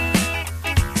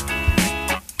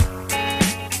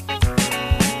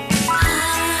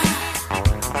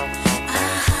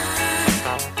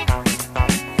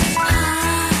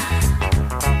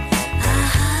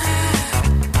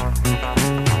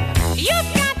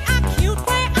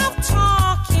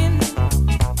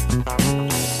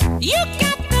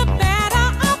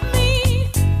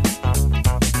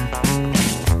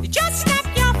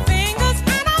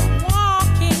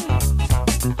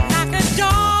 Like a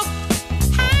dog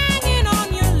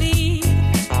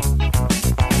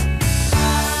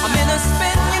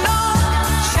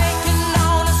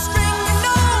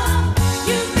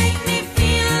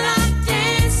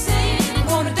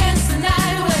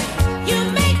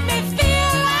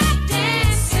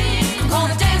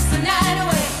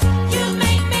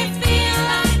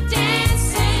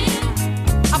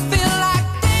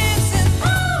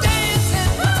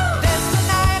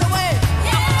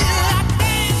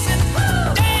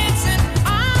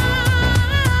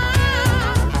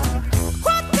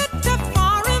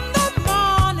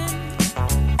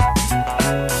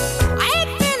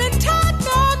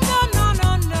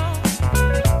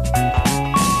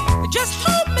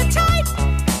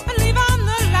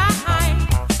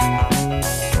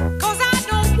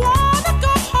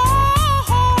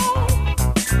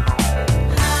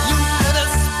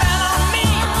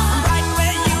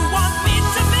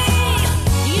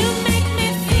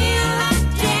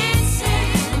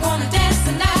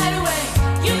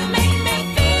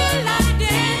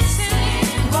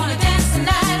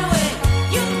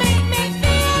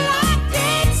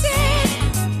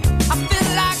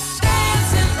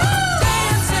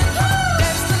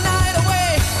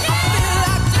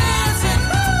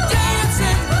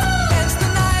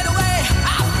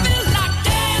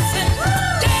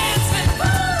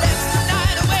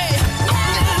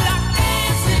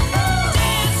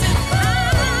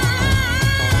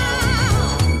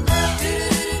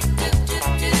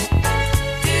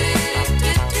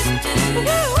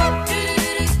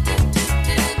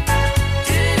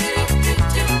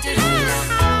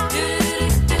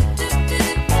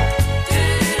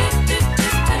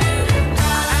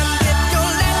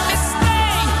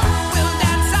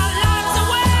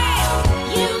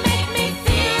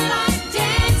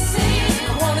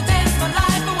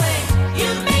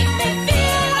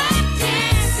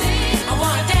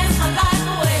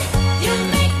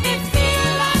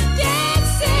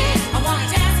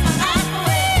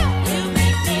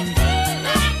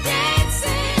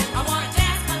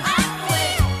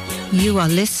You are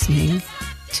listening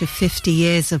to 50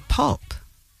 Years of Pop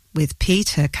with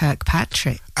Peter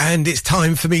Kirkpatrick. And it's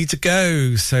time for me to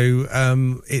go. So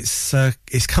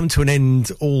it's come to an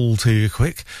end all too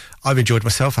quick. I've enjoyed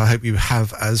myself. I hope you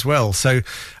have as well. So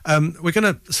we're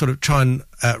going to sort of try and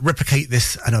replicate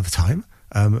this another time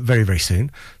very, very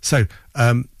soon. So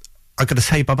I've got to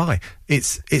say bye-bye.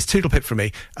 It's toodle pip from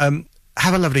me.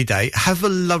 Have a lovely day. Have a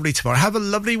lovely tomorrow. Have a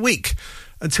lovely week.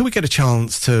 Until we get a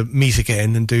chance to meet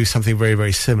again and do something very,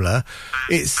 very similar,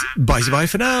 it's bye-bye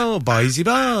for now.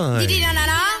 Bye-bye.